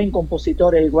Brau, un buen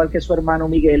compositor, igual que su hermano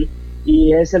Miguel,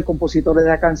 y es el compositor de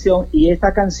la canción, y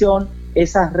esta canción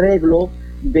es arreglo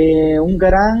de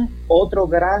otro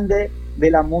grande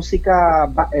de la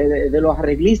música, de los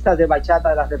arreglistas de bachata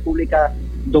de la República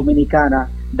Dominicana,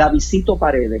 Davidcito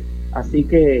Paredes. Así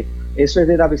que eso es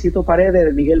de Davidcito Paredes,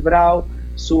 de Miguel Brau,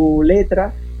 su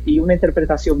letra y una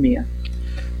interpretación mía.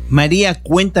 María,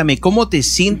 cuéntame, ¿cómo te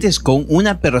sientes con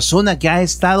una persona que ha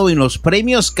estado en los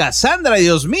premios Cassandra?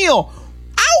 Dios mío.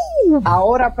 ¡Au!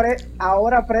 Ahora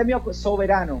premio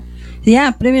soberano.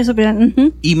 Ya, premio soberano.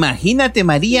 Imagínate,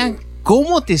 María,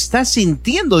 ¿cómo te estás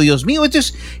sintiendo? Dios mío, esto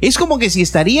es como que si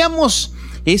estarías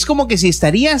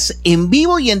en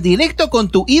vivo y en directo con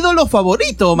tu ídolo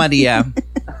favorito, María.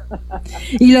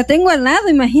 Y lo tengo al lado,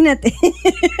 imagínate.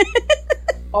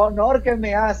 Honor que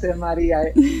me hace, María.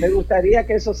 Me gustaría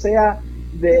que eso sea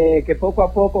de que poco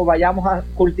a poco vayamos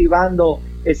cultivando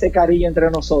ese cariño entre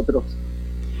nosotros.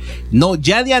 No,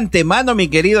 ya de antemano, mi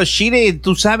querido Shire,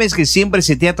 tú sabes que siempre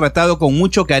se te ha tratado con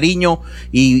mucho cariño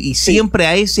y siempre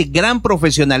a ese gran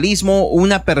profesionalismo,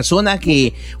 una persona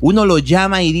que uno lo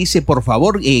llama y dice, por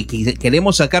favor,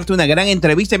 queremos sacarte una gran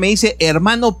entrevista, y me dice,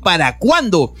 hermano, ¿para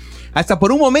cuándo? Hasta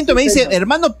por un momento me dice,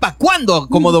 hermano, ¿para cuándo?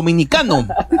 Como dominicano.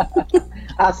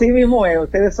 Así mismo es,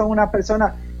 ustedes son una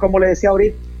persona, como le decía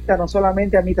ahorita, no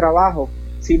solamente a mi trabajo,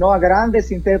 sino a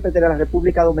grandes intérpretes de la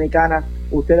República Dominicana.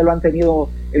 Ustedes lo han tenido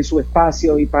en su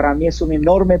espacio y para mí es un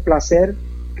enorme placer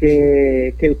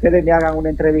que ustedes me hagan una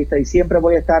entrevista y siempre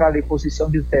voy a estar a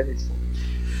disposición de ustedes.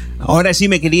 Ahora sí,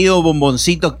 mi querido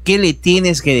Bomboncito, ¿qué le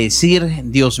tienes que decir?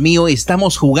 Dios mío,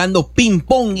 estamos jugando ping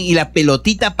pong y la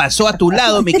pelotita pasó a tu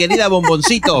lado, mi querida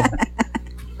Bomboncito.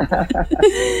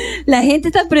 La gente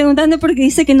está preguntando porque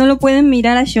dice que no lo pueden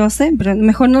mirar a Joseph, pero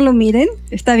mejor no lo miren,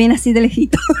 está bien así de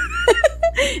lejito.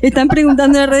 Están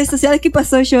preguntando en las redes sociales qué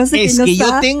pasó, Joseph. Es que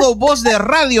yo tengo voz de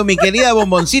radio, mi querida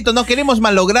Bomboncito. No queremos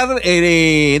malograr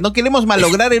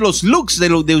los looks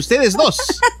de ustedes dos.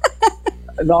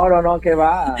 No, que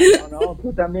va. No,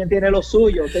 tú también tienes lo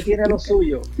suyo. Usted tiene lo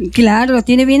suyo. Claro, lo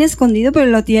tiene bien escondido, pero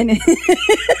lo tiene.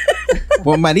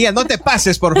 Pues María, no te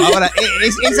pases, por favor.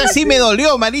 Esa sí me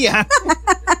dolió, María.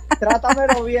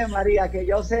 Trátamelo bien, María, que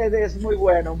yo sé que es muy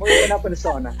bueno, muy buena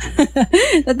persona.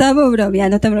 No estamos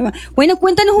bromeando. Bueno,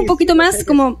 cuéntanos un poquito más,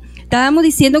 como estábamos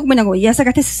diciendo, bueno, ya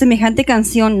sacaste semejante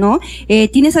canción, ¿no?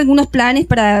 ¿Tienes algunos planes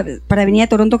para venir a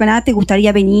Toronto, Canadá? ¿Te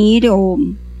gustaría venir o...?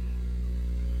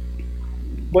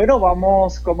 Bueno,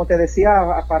 vamos, como te decía,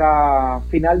 para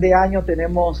final de año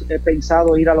tenemos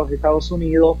pensado ir a los Estados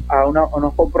Unidos a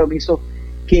unos compromisos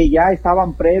que ya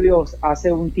estaban previos hace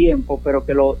un tiempo, pero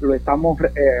que lo estamos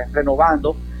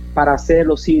renovando para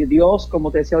hacerlo. Si Dios,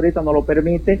 como te decía ahorita, nos lo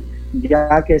permite,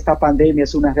 ya que esta pandemia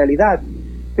es una realidad.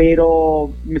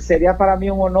 Pero sería para mí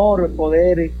un honor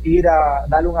poder ir a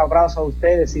darle un abrazo a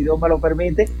ustedes, si Dios me lo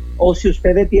permite, o si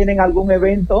ustedes tienen algún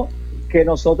evento que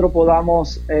nosotros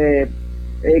podamos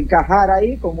encajar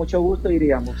ahí, con mucho gusto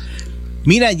iríamos.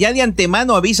 Mira, ya de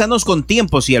antemano avísanos con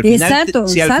tiempo si al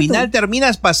final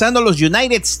terminas pasando los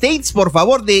United States, por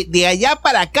favor, de allá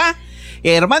para acá,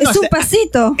 hermano. Es un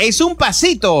pasito. Es un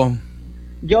pasito.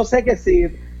 Yo sé que sí.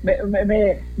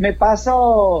 Me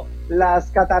paso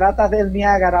las cataratas del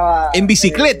Niágara en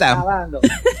bicicleta. Nadando.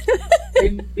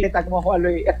 En bicicleta como Juan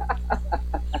Luis.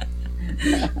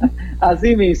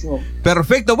 Así mismo.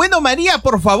 Perfecto. Bueno, María,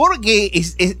 por favor, que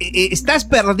estás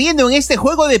perdiendo en este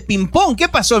juego de ping-pong. ¿Qué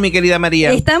pasó, mi querida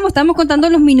María? Estamos contando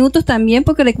los minutos también,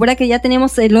 porque recuerda que ya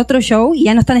tenemos el otro show y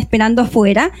ya nos están esperando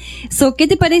afuera. ¿Qué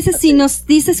te parece si nos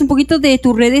dices un poquito de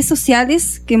tus redes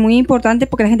sociales, que es muy importante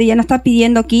porque la gente ya nos está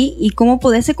pidiendo aquí, y cómo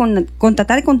poderse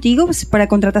contratar contigo pues, para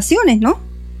contrataciones, ¿no?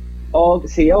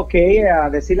 Sí, ok.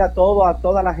 A decirle a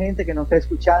toda la gente que nos está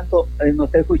escuchando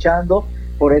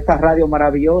por esta radio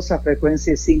maravillosa,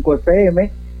 Frecuencia 5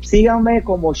 FM. Síganme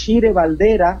como Shire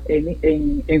Valdera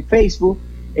en Facebook,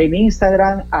 en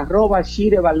Instagram,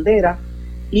 @Shire Valdera,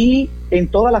 y en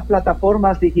todas las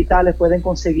plataformas digitales pueden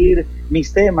conseguir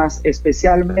mis temas,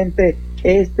 especialmente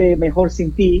Mejor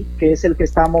Sin Ti, que es el que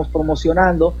estamos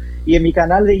promocionando, y en mi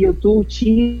canal de YouTube,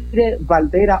 Shire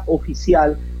Valdera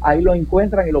Oficial, ahí lo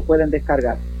encuentran y lo pueden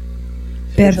descargar.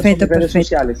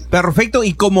 Perfecto,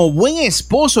 y como buen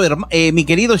esposo, mi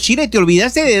querido Shire, te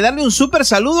olvidaste de darle un súper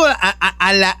saludo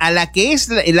a la que es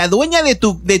la dueña de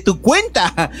tu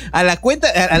cuenta, a la cuenta,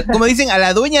 como dicen, a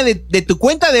la dueña de tu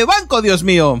cuenta de banco, Dios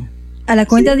mío. A la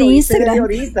cuenta de Instagram.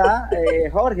 Ahorita,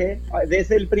 Jorge,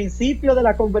 desde el principio de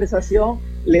la conversación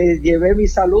le llevé mi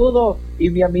saludo y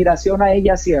mi admiración a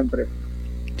ella siempre.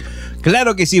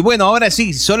 Claro que sí. Bueno, ahora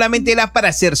sí, solamente era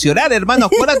para cerciorar, hermano.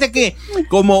 Acuérdate que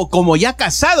como ya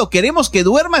casado, queremos que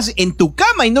duermas en tu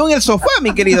cama y no en el sofá,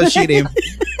 mi querido Shire.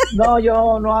 No,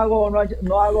 yo no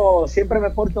hago, siempre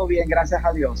me porto bien, gracias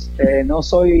a Dios. No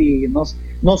soy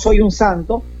un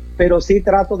santo, pero sí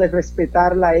trato de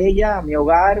respetarla a ella, a mi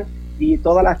hogar y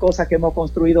todas las cosas que hemos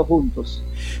construido juntos.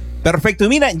 Perfecto, y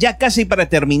mira, ya casi para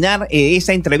terminar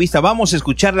esta entrevista, vamos a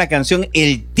escuchar la canción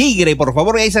El Tigre, por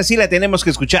favor, esa sí la tenemos que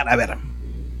escuchar, a ver.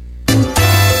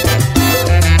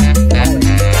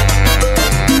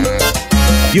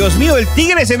 Dios mío, el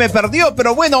tigre se me perdió,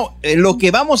 pero bueno, lo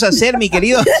que vamos a hacer, mi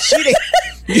querido Shire.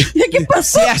 ¿Qué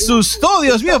pasó? Se asustó,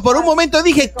 Dios mío, por un momento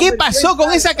dije, ¿qué pasó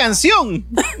con esa canción?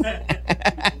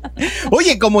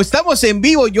 Oye, como estamos en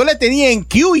vivo, yo la tenía en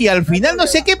queue y al final no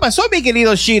sé qué pasó, mi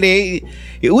querido Shire.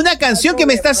 Una canción que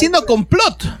me está haciendo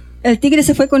complot. El tigre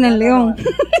se fue con el león.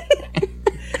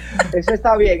 Eso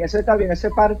está bien, eso es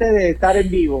parte de estar en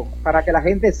vivo, para que la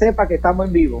gente sepa que estamos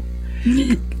en vivo.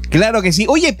 Claro que sí.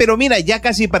 Oye, pero mira, ya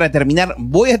casi para terminar,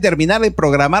 voy a terminar de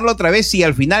programarlo otra vez. Si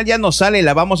al final ya no sale,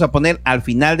 la vamos a poner al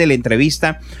final de la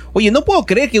entrevista. Oye, no puedo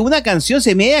creer que una canción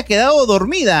se me haya quedado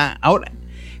dormida. Ahora,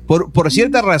 por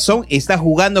cierta razón, está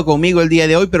jugando conmigo el día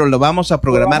de hoy, pero lo vamos a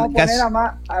programar casi.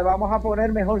 Vamos a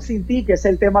poner Mejor Sin Ti, que es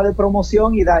el tema de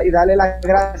promoción, y darle las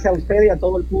gracias a ustedes y a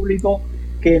todo el público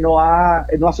que nos ha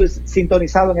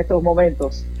sintonizado en estos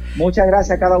momentos. Muchas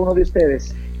gracias a cada uno de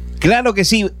ustedes. Claro que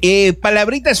sí.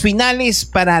 Palabritas finales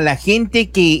para la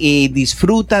gente que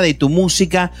disfruta de tu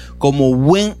música como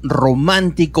buen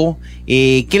romántico.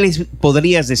 ¿Qué les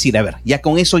podrías decir? A ver, ya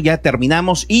con eso ya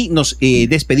terminamos y nos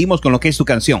despedimos con lo que es tu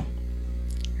canción.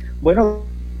 Bueno,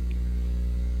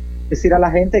 decir a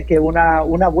la gente que una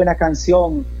buena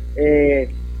canción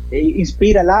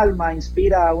inspira el alma,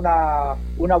 inspira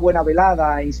una buena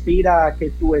velada, inspira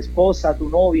que tu esposa, tu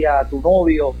novia, tu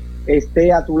novio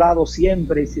esté a tu lado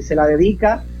siempre. Y si se la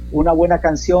dedica, una buena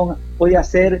canción puede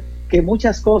hacer que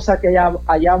muchas cosas que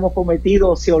hayamos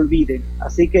cometido se olviden.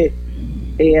 Así que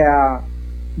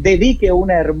dedique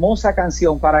una hermosa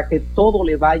canción para que todo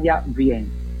le vaya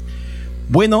bien.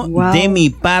 Bueno, wow. De mi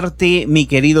parte, mi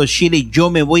querido Shire, yo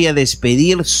me voy a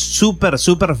despedir súper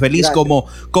feliz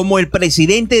como el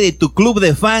presidente de tu club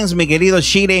de fans, mi querido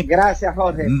Shire. Gracias,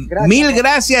 Jorge. Mil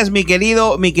gracias, mi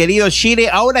querido Shire.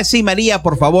 Ahora sí, María,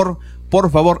 por favor,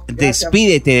 gracias.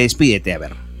 Despídete, a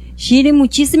ver. Shire,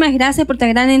 muchísimas gracias por esta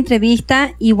gran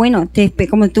entrevista y bueno,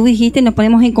 como tú dijiste, nos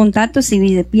ponemos en contacto. Si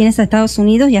vienes a Estados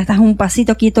Unidos, ya estás un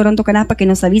pasito aquí en Toronto, Canadá, para que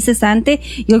nos avises antes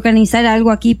y organizar algo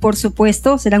aquí, por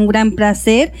supuesto, será un gran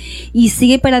placer y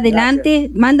sigue para adelante.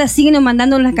 Síguenos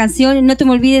mandando las canciones, no te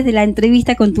me olvides de la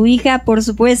entrevista con tu hija, por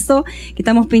supuesto, que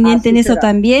estamos pendientes en eso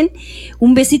también.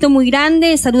 Un besito muy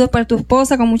grande, saludos para tu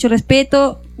esposa, con mucho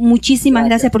respeto. Muchísimas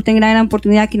gracias por tener la gran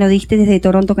oportunidad que nos diste desde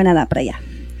Toronto, Canadá, para allá.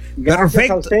 Gracias.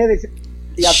 Perfecto. A ustedes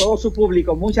y a todo su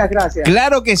público, muchas gracias.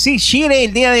 Claro que sí, Shire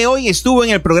el día de hoy estuvo en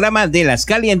el programa de Las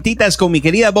Calientitas con mi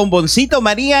querida Bomboncito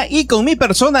María y con mi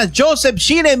persona Joseph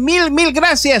Shire. Mil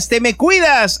gracias, te me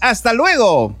cuidas, hasta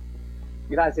luego.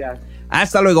 Gracias.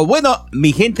 Hasta luego. Bueno,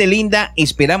 mi gente linda,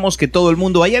 esperamos que todo el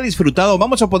mundo haya disfrutado.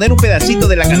 Vamos a poner un pedacito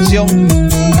de la canción.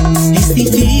 Es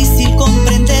difícil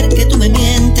comprender que tú me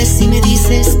mientes si me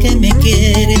dices que me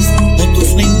quieres, o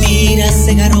tus mentiras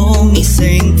cegaron mis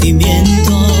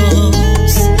sentimientos.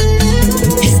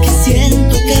 Es que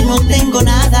siento que no tengo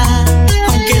nada,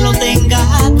 aunque lo tenga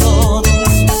todo,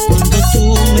 cuando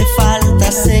tú me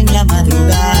faltas en la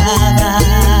madrugada.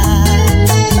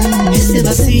 Ese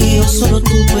vacío solo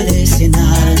tú puedes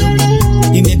llenarlo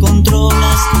y me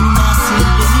controlas con una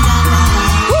simple mirada.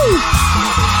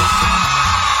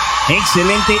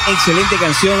 Excelente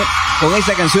canción. Con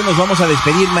esta canción nos vamos a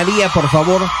despedir. María, por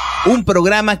favor, un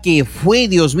programa que fue,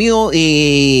 Dios mío,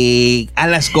 a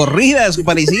las corridas,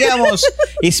 parecíamos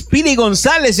Speedy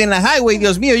González en la highway.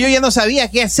 Dios mío, yo ya no sabía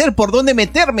qué hacer, por dónde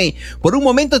meterme. Por un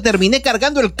momento terminé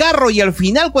cargando el carro y al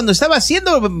final, cuando estaba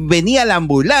haciendo, venía la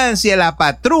ambulancia, la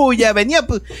patrulla, venía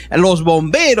los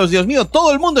bomberos. Dios mío,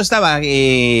 todo el mundo estaba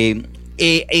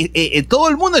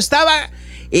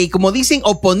como dicen,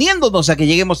 oponiéndonos a que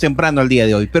lleguemos temprano al día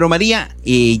de hoy. Pero María,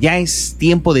 ya es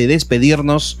tiempo de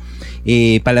despedirnos.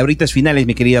 Palabritas finales,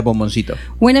 mi querida Bomboncito.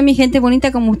 Bueno, mi gente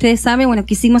bonita, como ustedes saben,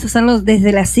 quisimos hacerlo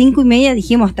desde las 5:30,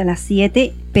 dijimos hasta las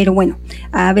 7, pero bueno,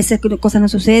 a veces cosas no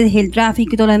suceden, el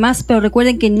tráfico y todo lo demás, pero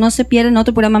recuerden que no se pierdan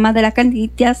otro programa más de Las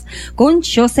Calientitas con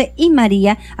Jose y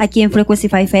María aquí en Frequency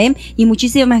 5 FM, y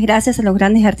muchísimas gracias a los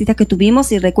grandes artistas que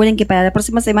tuvimos, y recuerden que para la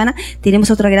próxima semana tenemos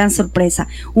otra gran sorpresa.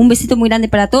 Un besito muy grande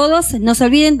para todos, no se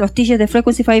olviden los t-shirts de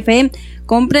Frequency 5 FM,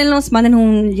 cómprenlos, manden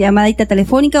una llamadita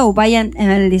telefónica o vayan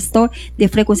al store de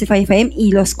Frequency 5 FM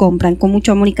y los compran con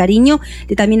mucho amor y cariño.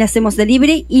 También hacemos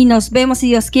delivery y nos vemos si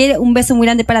Dios quiere. Un beso muy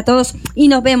grande para todos y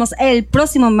nos vemos el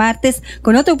próximo martes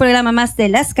con otro programa más de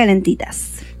Las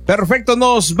Calentitas. Perfecto,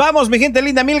 nos vamos, mi gente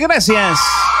linda, mil gracias.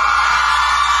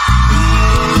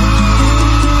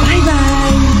 Bye bye.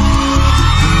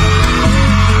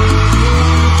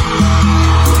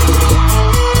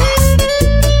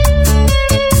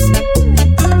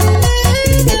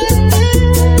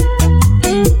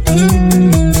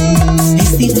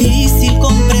 Es difícil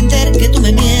comprender que tú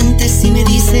me mientes si me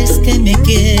dices que me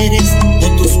quieres, o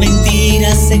tus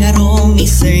mentiras cegaron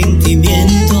mis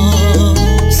sentimientos.